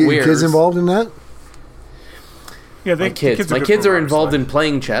make the Did you squares. get your kids involved in that? Yeah, my kids are involved in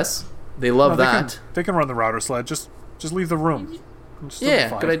playing chess. They love that. They can run the router sled. Just leave the room.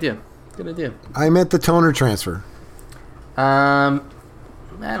 Yeah, good idea. Good idea. I meant the toner transfer. I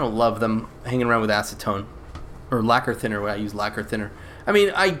don't love them hanging around with acetone or lacquer thinner. When I use lacquer thinner, I mean,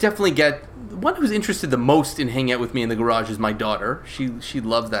 I definitely get the one who's interested the most in hanging out with me in the garage is my daughter. She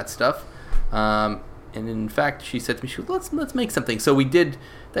loves that stuff. And in fact, she said to me, let's make something. So we did.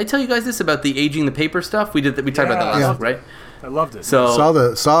 Did I tell you guys this about the aging the paper stuff? We did that. We talked about that last week, right? I loved it.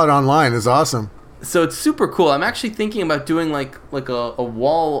 So saw it online. It's awesome. So it's super cool. I'm actually thinking about doing like a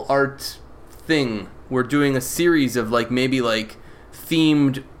wall art thing. We're doing a series of maybe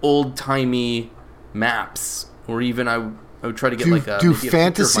themed old timey maps, or even I would try to get do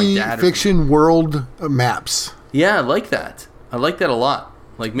fantasy fiction world maps. Yeah, I like that. I like that a lot.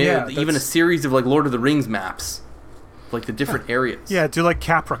 Maybe even a series of Lord of the Rings maps, the different areas. Yeah, do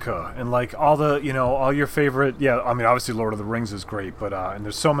Caprica and all the all your favorite. Yeah, I mean obviously Lord of the Rings is great, but and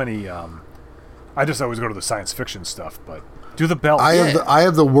there's so many. I just always go to the science fiction stuff, but do the belt. I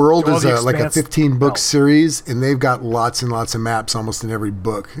have the world as a 15-book series, and they've got lots and lots of maps almost in every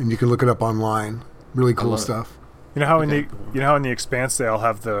book, and you can look it up online. Really cool stuff. You know how in the Expanse they all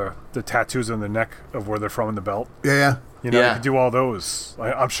have the tattoos on the neck of where they're from in the belt. Yeah. You can do all those.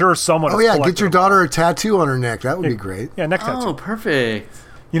 I'm sure someone. Oh yeah, get your daughter a tattoo on her neck. That would be great. Yeah, neck tattoo. Oh, perfect.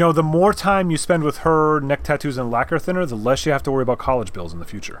 The more time you spend with her neck tattoos and lacquer thinner, the less you have to worry about college bills in the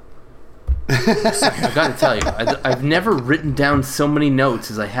future. I got to tell you, I've never written down so many notes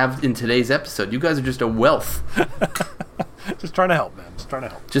as I have in today's episode. You guys are just a wealth. Just trying to help, man. Just trying to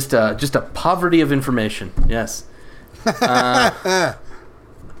help. Just a poverty of information. Yes.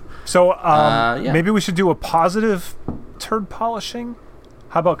 So maybe we should do a positive turd polishing.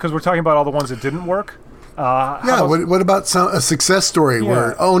 How about, because we're talking about all the ones that didn't work. What about a success story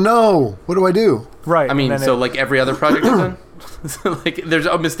where, oh no, what do I do? Right. I mean, every other project is done? There's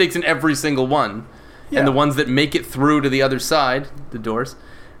mistakes in every single one. Yeah. And the ones that make it through to the other side, the doors,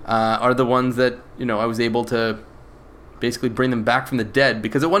 are the ones that, I was able to basically bring them back from the dead.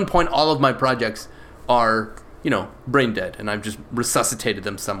 Because at one point, all of my projects are, brain dead. And I've just resuscitated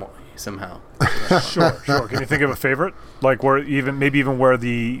them somehow. Sure. Can you think of a favorite? Where even where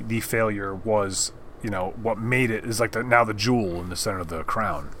the failure was, what made it is now the jewel in the center of the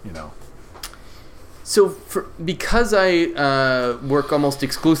crown, Because I work almost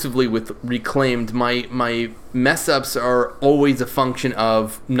exclusively with reclaimed, my mess ups are always a function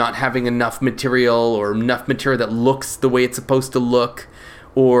of not having enough material or enough material that looks the way it's supposed to look,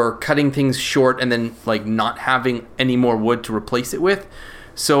 or cutting things short and then like not having any more wood to replace it with.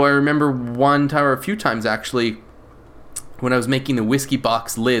 So I remember one time or a few times actually when I was making the whiskey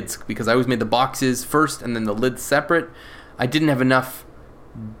box lids, because I always made the boxes first and then the lids separate. I didn't have enough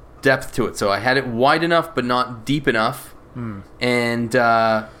depth to it, so I had it wide enough but not deep enough. And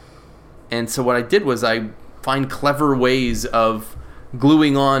so what I did was I find clever ways of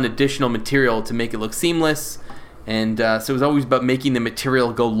gluing on additional material to make it look seamless, and so it was always about making the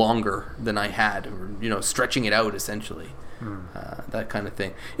material go longer than I had, or stretching it out essentially. That kind of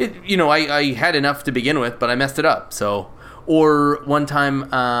thing. I had enough to begin with, but I messed it up. Or one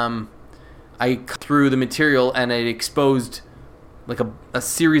time I cut through the material and it exposed like a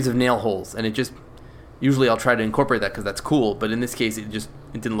series of nail holes, and it just, usually I'll try to incorporate that because that's cool, but in this case it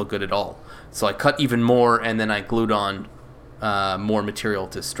didn't look good at all. So I cut even more, and then I glued on more material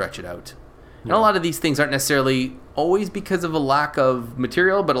to stretch it out. And a lot of these things aren't necessarily always because of a lack of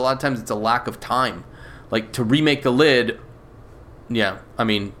material, but a lot of times it's a lack of time. Like to remake the lid, to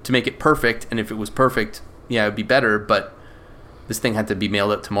make it perfect, and if it was perfect, it would be better, but this thing had to be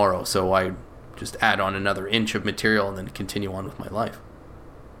mailed out tomorrow, so I just add on another inch of material and then continue on with my life.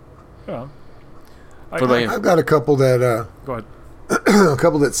 Yeah. What about you? I've got a couple that Go ahead. a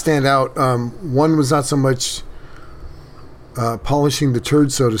couple that stand out. One was not so much polishing the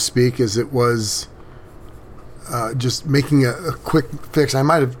turd, so to speak, as it was just making a quick fix. I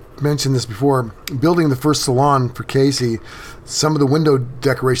might have mentioned this before. Building the first salon for Casey, some of the window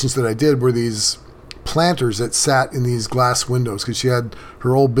decorations that I did were these planters that sat in these glass windows, because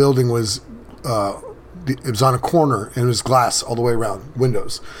her old building was it was on a corner and it was glass all the way around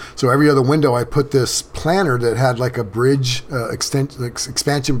windows. So every other window I put this planter that had like a bridge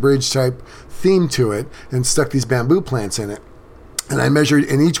expansion bridge type theme to it, and stuck these bamboo plants in it. And I measured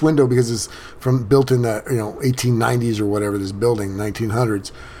in each window, because it's built in the 1890s or whatever, this building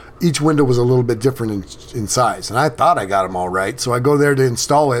 1900s. Each window was a little bit different in size, and I thought I got them all right. So I go there to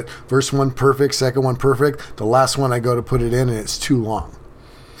install it. First one perfect, second one perfect. The last one I go to put it in, and it's too long.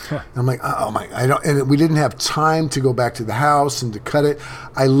 I'm like, oh my! And we didn't have time to go back to the house and to cut it.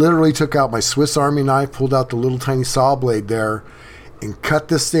 I literally took out my Swiss Army knife, pulled out the little tiny saw blade there, and cut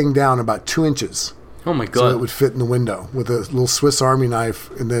this thing down about 2 inches. Oh my God! So it would fit in the window with a little Swiss Army knife,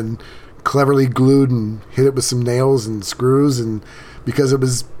 and then cleverly glued and hit it with some nails and screws, and because it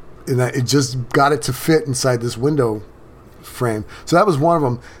just got it to fit inside this window frame. So that was one of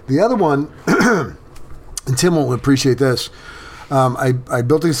them. The other one, and Tim will appreciate this. I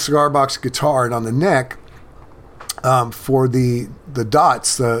built a cigar box guitar, and on the neck, for the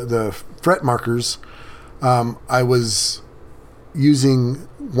dots, the fret markers, I was using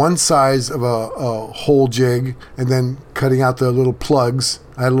one size of a hole jig and then cutting out the little plugs.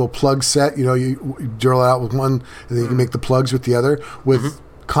 I had a little plug set, you drill it out with one, and then you can make the plugs with the other with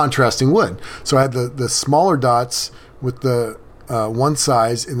contrasting wood. So I had the smaller dots with the one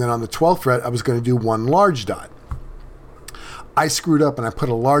size, and then on the 12th fret, I was going to do one large dot. I screwed up and I put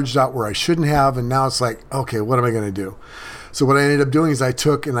a large dot where I shouldn't have, and now it's like, okay, what am I going to do? So what I ended up doing is I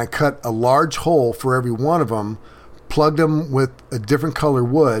took and I cut a large hole for every one of them, plugged them with a different color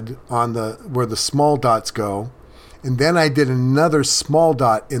wood on where the small dots go, and then I did another small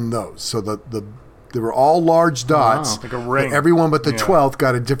dot in those. So they were all large dots. Wow, like a ring. Everyone but the 12th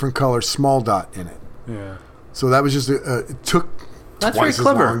got a different color small dot in it. Yeah. So that was just it took That's twice very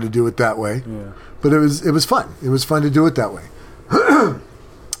clever. as long to do it that way. Yeah. But it was fun. It was fun to do it that way.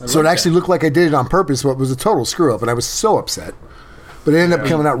 So it actually looked like I did it on purpose, but it was a total screw up, and I was so upset. But it ended up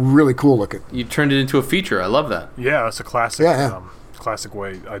coming out really cool looking. You turned it into a feature. I love that. Yeah, that's a classic. Classic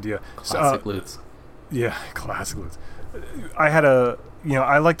way idea. Classic lutes. Yeah, classic lutes. I had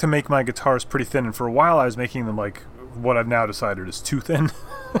I like to make my guitars pretty thin, and for a while I was making them like what I've now decided is too thin.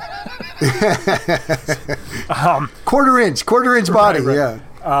 Quarter inch body, right.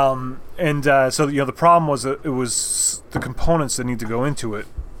 Yeah. So the problem was that it was the components that need to go into it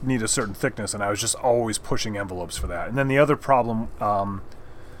need a certain thickness, and I was just always pushing envelopes for that. And then the other problem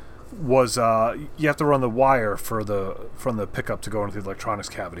was you have to run the wire from the pickup to go into the electronics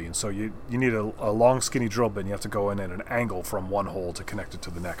cavity, and so you need a long skinny drill bit, and you have to go in at an angle from one hole to connect it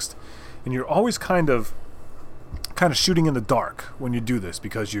to the next. And you're always kind of shooting in the dark when you do this,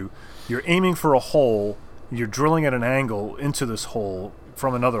 because you're aiming for a hole, you're drilling at an angle into this hole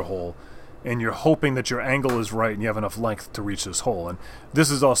from another hole, and you're hoping that your angle is right and you have enough length to reach this hole. And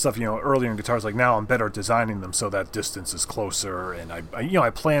this is all stuff, earlier in guitars, like now I'm better at designing them so that distance is closer, and I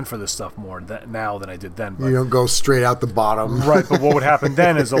plan for this stuff more now than I did then. But, you don't go straight out the bottom. right, but what would happen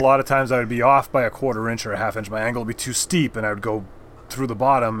then is a lot of times I would be off by a quarter inch or a half inch. My angle would be too steep, and I would go through the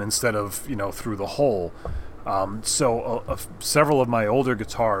bottom instead of, through the hole. So several of my older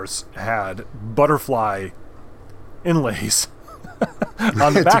guitars had butterfly inlays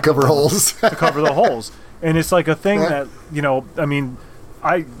on the back to cover holes. to cover the holes. And it's like a thing that,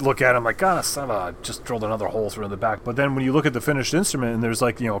 I look at it, I'm like, God, son of a, just drilled another hole through in the back. But then when you look at the finished instrument and there's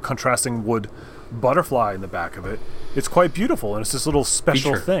like, contrasting wood butterfly in the back of it, it's quite beautiful. And it's this little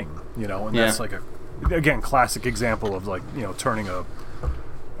special Feature. thing, and that's like again, classic example of like, turning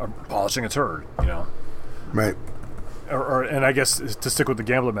polishing a turd, Right. And I guess to stick with the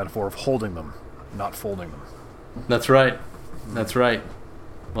gambler metaphor of holding them, not folding them. That's right.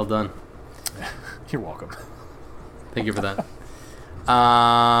 Well done. You're welcome. Thank you for that.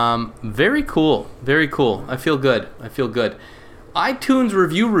 Very cool. I feel good. iTunes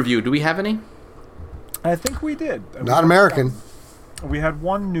review. Do we have any? I think we did. Not American. We had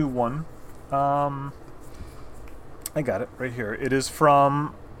one new one. I got it right here. It is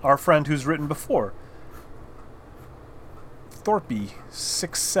from our friend who's written before.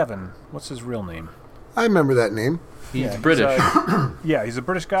 Thorpe67. What's his real name? I remember that name. He's British. He's a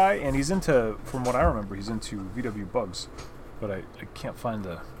British guy, and he's into, from what I remember, he's into VW Bugs. But I can't find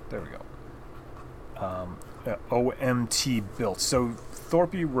the... There we go. OMT Built. So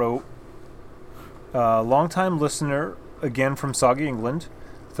Thorpe wrote, long-time listener, again from Soggy, England.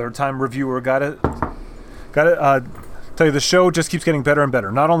 Third-time reviewer. Gotta tell you, the show just keeps getting better and better.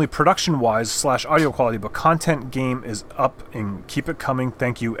 Not only production-wise / audio quality, but content game is up, and keep it coming.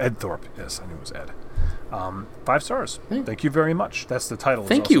 Thank you, Ed Thorpe. Yes, I knew it was Ed. 5 stars. Thank you very much. That's the title.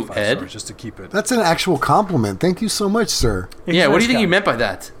 Thank you, 5 Ed. Stars, just to keep it. That's an actual compliment. Thank you so much, sir. Yeah, what do you think you meant by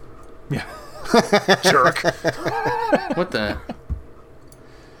that? Yeah. Jerk. What the?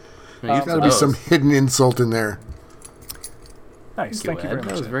 There's got to be some hidden insult in there. Nice. Thank you very much.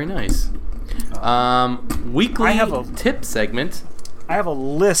 That was very nice. Weekly tip segment. I have a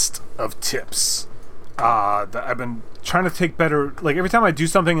list of tips that I've been trying to take better. Like every time I do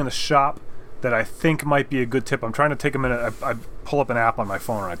something in the shop that I think might be a good tip, I'm trying to take a minute. I pull up an app on my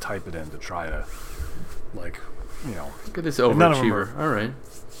phone and I type it in to try to, Look at this overachiever. All right.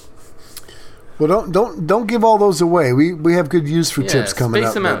 Well, don't give all those away. We have good use for tips coming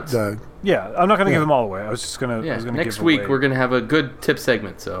up. Space them out. I'm not going to give them all away. I was just going to. Yeah. Next week we're going to have a good tip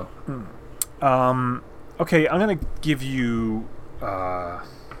segment. So. Okay, I'm going to give you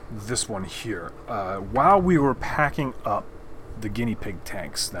this one here. While we were packing up the guinea pig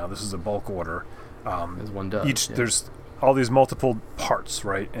tanks, now this is a bulk order. As one does. There's all these multiple parts,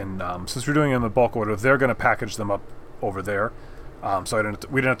 right? And since we're doing them in bulk order, they're going to package them up over there. So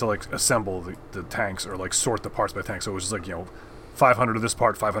we didn't have to like assemble the tanks or like sort the parts by tank. So it was just like 500 of this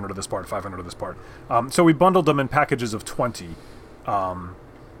part, 500 of this part, 500 of this part. So we bundled them in packages of 20.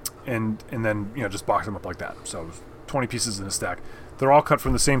 And then just box them up like that. So 20 pieces in a stack. They're all cut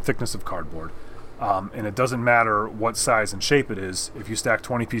from the same thickness of cardboard, and it doesn't matter what size and shape it is. If you stack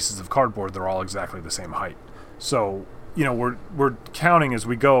 20 pieces of cardboard, they're all exactly the same height. So we're counting as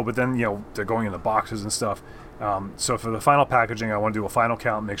we go, but then they're going in the boxes and stuff. So for the final packaging, I want to do a final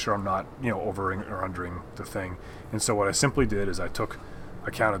count, make sure I'm not overing or undering the thing. And so what I simply did is I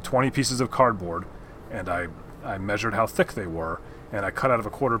counted 20 pieces of cardboard, and I measured how thick they were. And I cut out of a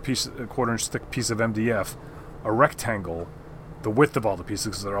quarter inch thick piece of MDF, a rectangle, the width of all the pieces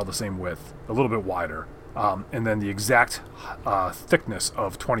because they're all the same width, a little bit wider, and then the exact thickness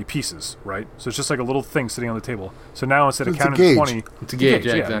of 20 pieces, right? So it's just like a little thing sitting on the table. So now instead of counting the 20, it's a gauge,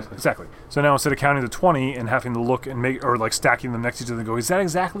 yeah, exactly. So now instead of counting the 20 and having to look and make, or like stacking them next to each other and go, is that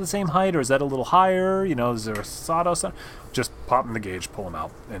exactly the same height, or is that a little higher? Is there a sawdust on? Just pop in the gauge, pull them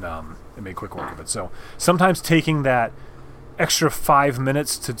out, and make quick work of it. So sometimes taking that extra 5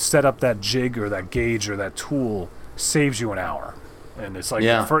 minutes to set up that jig or that gauge or that tool saves you an hour. And it's like,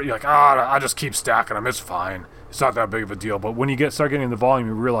 you're like, I just keep stacking them. It's fine. It's not that big of a deal. But when you start getting the volume,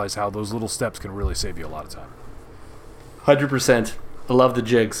 you realize how those little steps can really save you a lot of time. 100%. I love the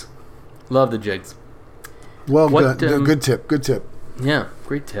jigs. Well, good tip. Yeah,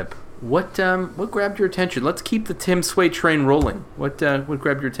 great tip. What grabbed your attention? Let's keep the Tim Sway train rolling. What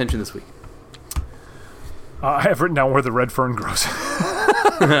grabbed your attention this week? I have written down where the red fern grows.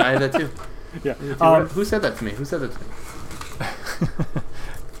 I had that too. Yeah. Who said that to me?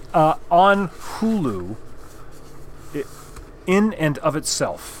 On Hulu, in and of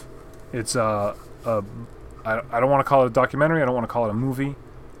itself, it's I don't want to call it a documentary. I don't want to call it a movie.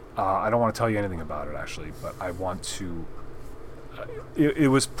 I don't want to tell you anything about it, actually, but I want to... It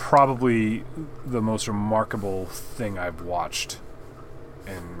was probably the most remarkable thing I've watched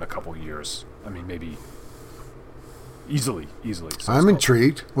in a couple years. I mean, maybe easily. So I'm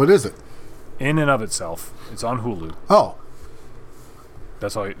intrigued. What is it? In and of itself, it's on Hulu. Oh.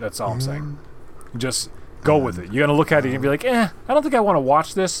 That's all I'm saying. Just go with it. You're gonna look at it and be like, I don't think I want to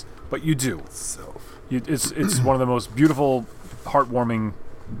watch this, but you do. It's one of the most beautiful, heartwarming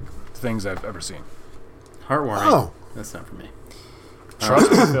things I've ever seen. Heartwarming. Oh. That's not for me.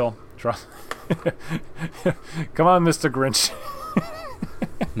 Trust me, Phil. Trust. Come on, Mr. Grinch.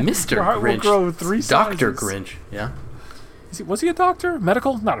 Mr. Your heart will Grinch. grow 3 Dr. sizes. Grinch. Yeah. Was he a doctor?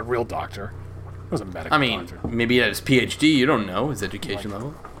 Medical? Not a real doctor. He was a medical I mean, doctor. maybe he had his PhD. You don't know his education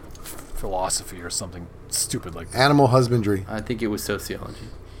level. Philosophy or something stupid like that. Animal husbandry. I think it was sociology.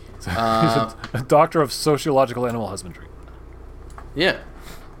 He's a doctor of sociological animal husbandry. Yeah.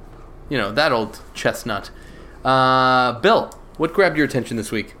 You know, that old chestnut. Bill, what grabbed your attention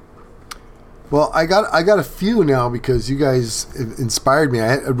this week? Well, I got a few now because you guys inspired me.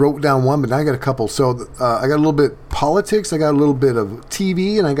 I wrote down one, but now I got a couple. So I got a little bit politics, I got a little bit of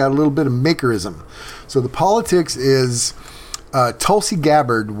TV, and I got a little bit of makerism. So the politics is Tulsi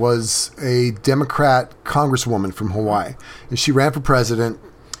Gabbard was a Democrat congresswoman from Hawaii, and she ran for president.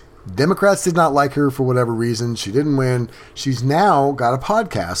 Democrats did not like her for whatever reason. She didn't win. She's now got a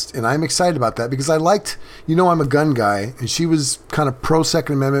podcast, and I'm excited about that because I liked, I'm a gun guy, and she was kind of pro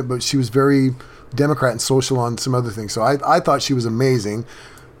Second Amendment, but she was very Democrat and social on some other things. So I thought she was amazing.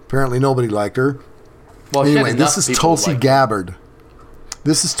 Apparently nobody liked her. Well, Anyway, this is Tulsi Gabbard.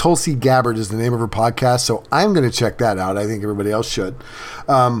 This is Tulsi Gabbard is the name of her podcast, so I'm going to check that out. I think everybody else should.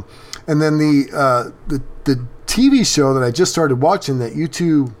 And then the TV show that I just started watching that you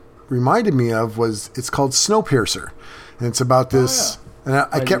two reminded me of it's called Snowpiercer, and it's about this. And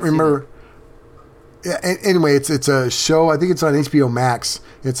I can't remember. Yeah. Anyway, it's a show. I think it's on HBO Max.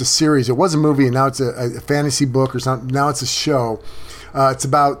 It's a series. It was a movie, and now it's a fantasy book or something. Now it's a show. It's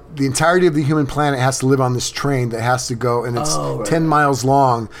about the entirety of the human planet has to live on this train that has to go, and it's 10 miles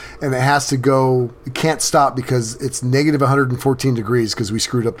long, and it has to go. It can't stop because it's negative 114 degrees because we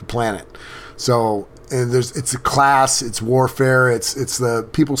screwed up the planet. So. And it's a class, it's warfare, it's the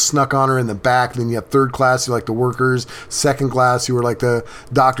people snuck on her in the back. Then you have third class, who are like the workers, second class, who are like the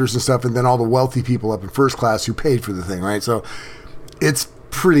doctors and stuff, and then all the wealthy people up in first class who paid for the thing, right? So it's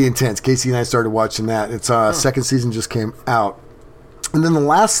pretty intense. Casey and I started watching that. It's second season just came out. And then the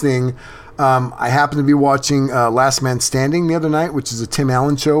last thing, I happened to be watching Last Man Standing the other night, which is a Tim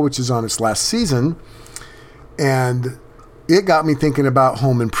Allen show, which is on its last season. And it got me thinking about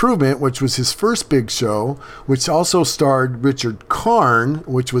Home Improvement, which was his first big show, which also starred Richard Karn,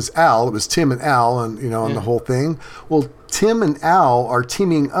 which was Al. It was Tim and Al, on the whole thing. Well, Tim and Al are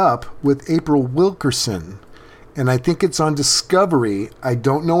teaming up with April Wilkerson, and I think it's on Discovery. I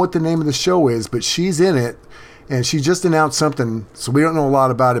don't know what the name of the show is, but she's in it, and she just announced something, so we don't know a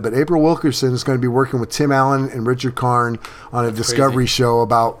lot about it. But April Wilkerson is going to be working with Tim Allen and Richard Karn on a Discovery show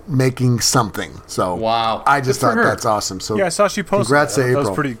about making something. So wow, I just thought that's awesome. So yeah, I saw she posted. Congrats to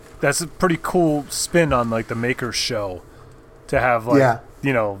April. That's a pretty cool spin on like the Maker show, to have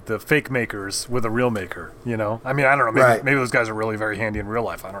the fake makers with a real maker. I mean, I don't know. Maybe those guys are really very handy in real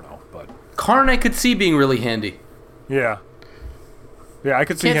life. I don't know, but Karn I could see being really handy. Yeah. Yeah, I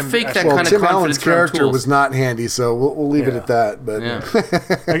could see him. Fake that kind of Tim Allen's character tools. was not handy, so we'll leave it at that. But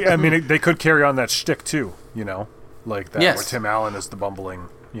I mean, they could carry on that shtick too, like that, yes. where Tim Allen is the bumbling,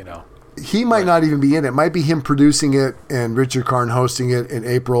 He might not even be in it. It might be him producing it and Richard Karn hosting it and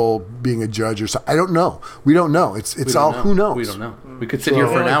April being a judge or something. I don't know. We don't know. It's all who knows. We don't know. We could sit here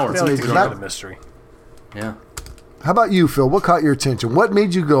for an hour. It's a mystery. Yeah. How about you, Phil? What caught your attention? What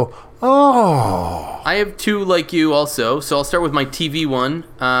made you go, oh? I have two like you also, so I'll start with my TV one.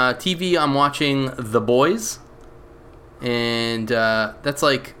 TV, I'm watching The Boys, and that's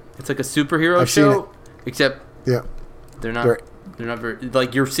like it's like a superhero show, except they're not very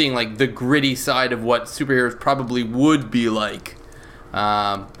like you're seeing like the gritty side of what superheroes probably would be like.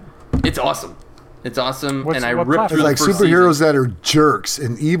 It's awesome. It's awesome, and I ripped through like the first superheroes season. that are jerks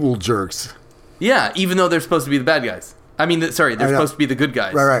and evil jerks. Yeah, even though they're supposed to be the bad guys. I mean, they're supposed to be the good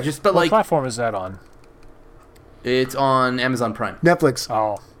guys. Right. What platform is that on? It's on Amazon Prime. Netflix.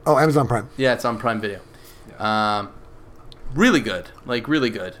 Oh, Amazon Prime. Yeah, it's on Prime Video. Yeah. Really good. Like,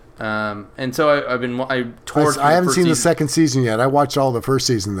 really good. And so I toured. I haven't seen the second season yet. I watched all the first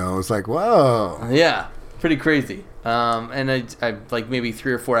season, though. It's like, whoa. Yeah, pretty crazy. And I like maybe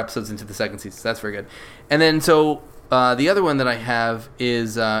 3 or 4 episodes into the second season. So that's very good. And then so the other one that I have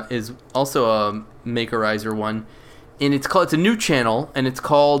is also a Makerizer one. and it's a new channel, and it's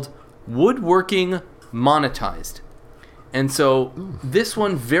called Woodworking Monetized. And so this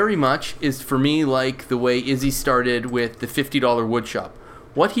one very much is for me like the way Izzy started with the $50 woodshop.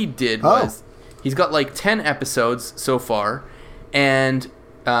 What he did was he's got like 10 episodes so far, and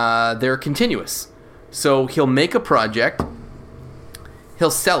they're continuous. So he'll make a project,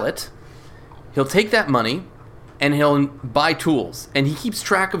 he'll sell it, he'll take that money, and he'll buy tools. And he keeps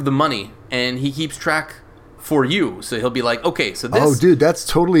track of the money, and he keeps track for you. So he'll be like, okay, so this... Oh, dude, that's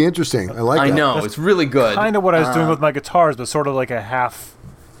totally interesting. I like that. I know, it's really good. Kind of what I was doing with my guitars, but sort of like a half,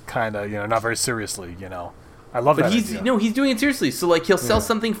 kind of, not very seriously, I love that idea. He's doing it seriously. So, like, he'll sell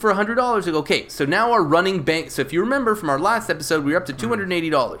something for $100. Like, okay, so now our running bank... So if you remember from our last episode, we were up to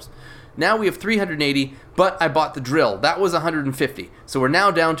 $280. Now we have $380, but I bought the drill. That was $150. So we're now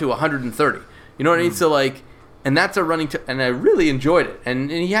down to $130. You know what I mean? So, like... And that's a running... and I really enjoyed it.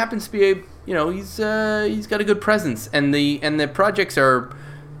 And he happens to be he's got a good presence, and the projects are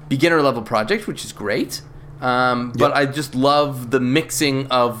beginner level projects, which is great. But I just love the mixing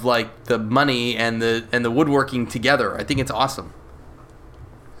of like the money and the woodworking together. I think it's awesome.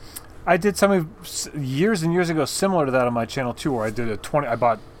 I did something years and years ago similar to that on my channel too, where I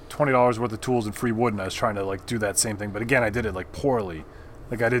bought $20 worth of tools and free wood, and I was trying to like do that same thing. But again, I did it like poorly.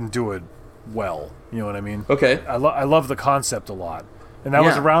 Like I didn't do it well. You know what I mean? Okay. I love the concept a lot. And that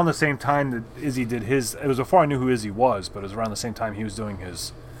was around the same time that Izzy did his... It was before I knew who Izzy was, but it was around the same time he was doing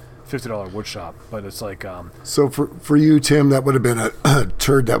his $50 wood shop. But it's like... So for you, Tim, that would have been a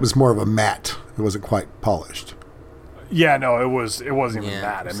turd that was more of a matte. It wasn't quite polished. Yeah, no, it wasn't even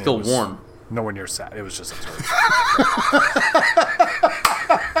matte. I mean, still it was warm. Nowhere near sat. It was just a turd.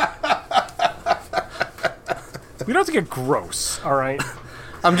 We don't have to get gross, all right?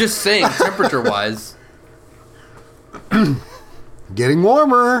 I'm just saying, temperature-wise... Getting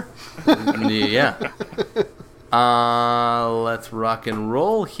warmer. Yeah. Let's rock and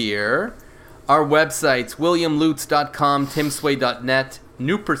roll here. Our websites, williamlutz.com, timsway.net,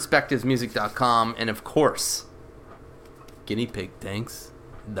 newperspectivesmusic.com, and of course,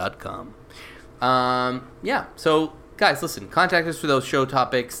 guineapigthanks.com. So, guys, listen, contact us for those show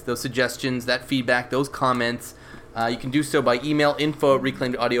topics, those suggestions, that feedback, those comments. You can do so by email,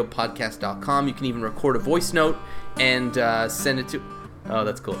 info@reclaimedaudiopodcast.com. You can even record a voice note and send it to... Oh,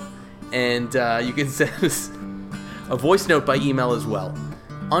 that's cool. And you can send us a voice note by email as well.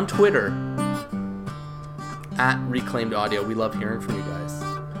 On Twitter, @ReclaimedAudio. We love hearing from you guys.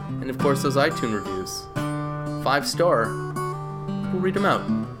 And, of course, those iTunes reviews. 5-star. We'll read them out.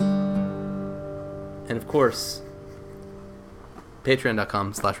 And, of course,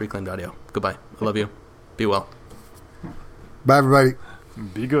 patreon.com/reclaimedaudio. Goodbye. I love you. Be well. Bye, everybody.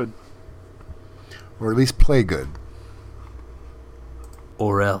 Be good. Or at least play good.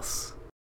 Or else.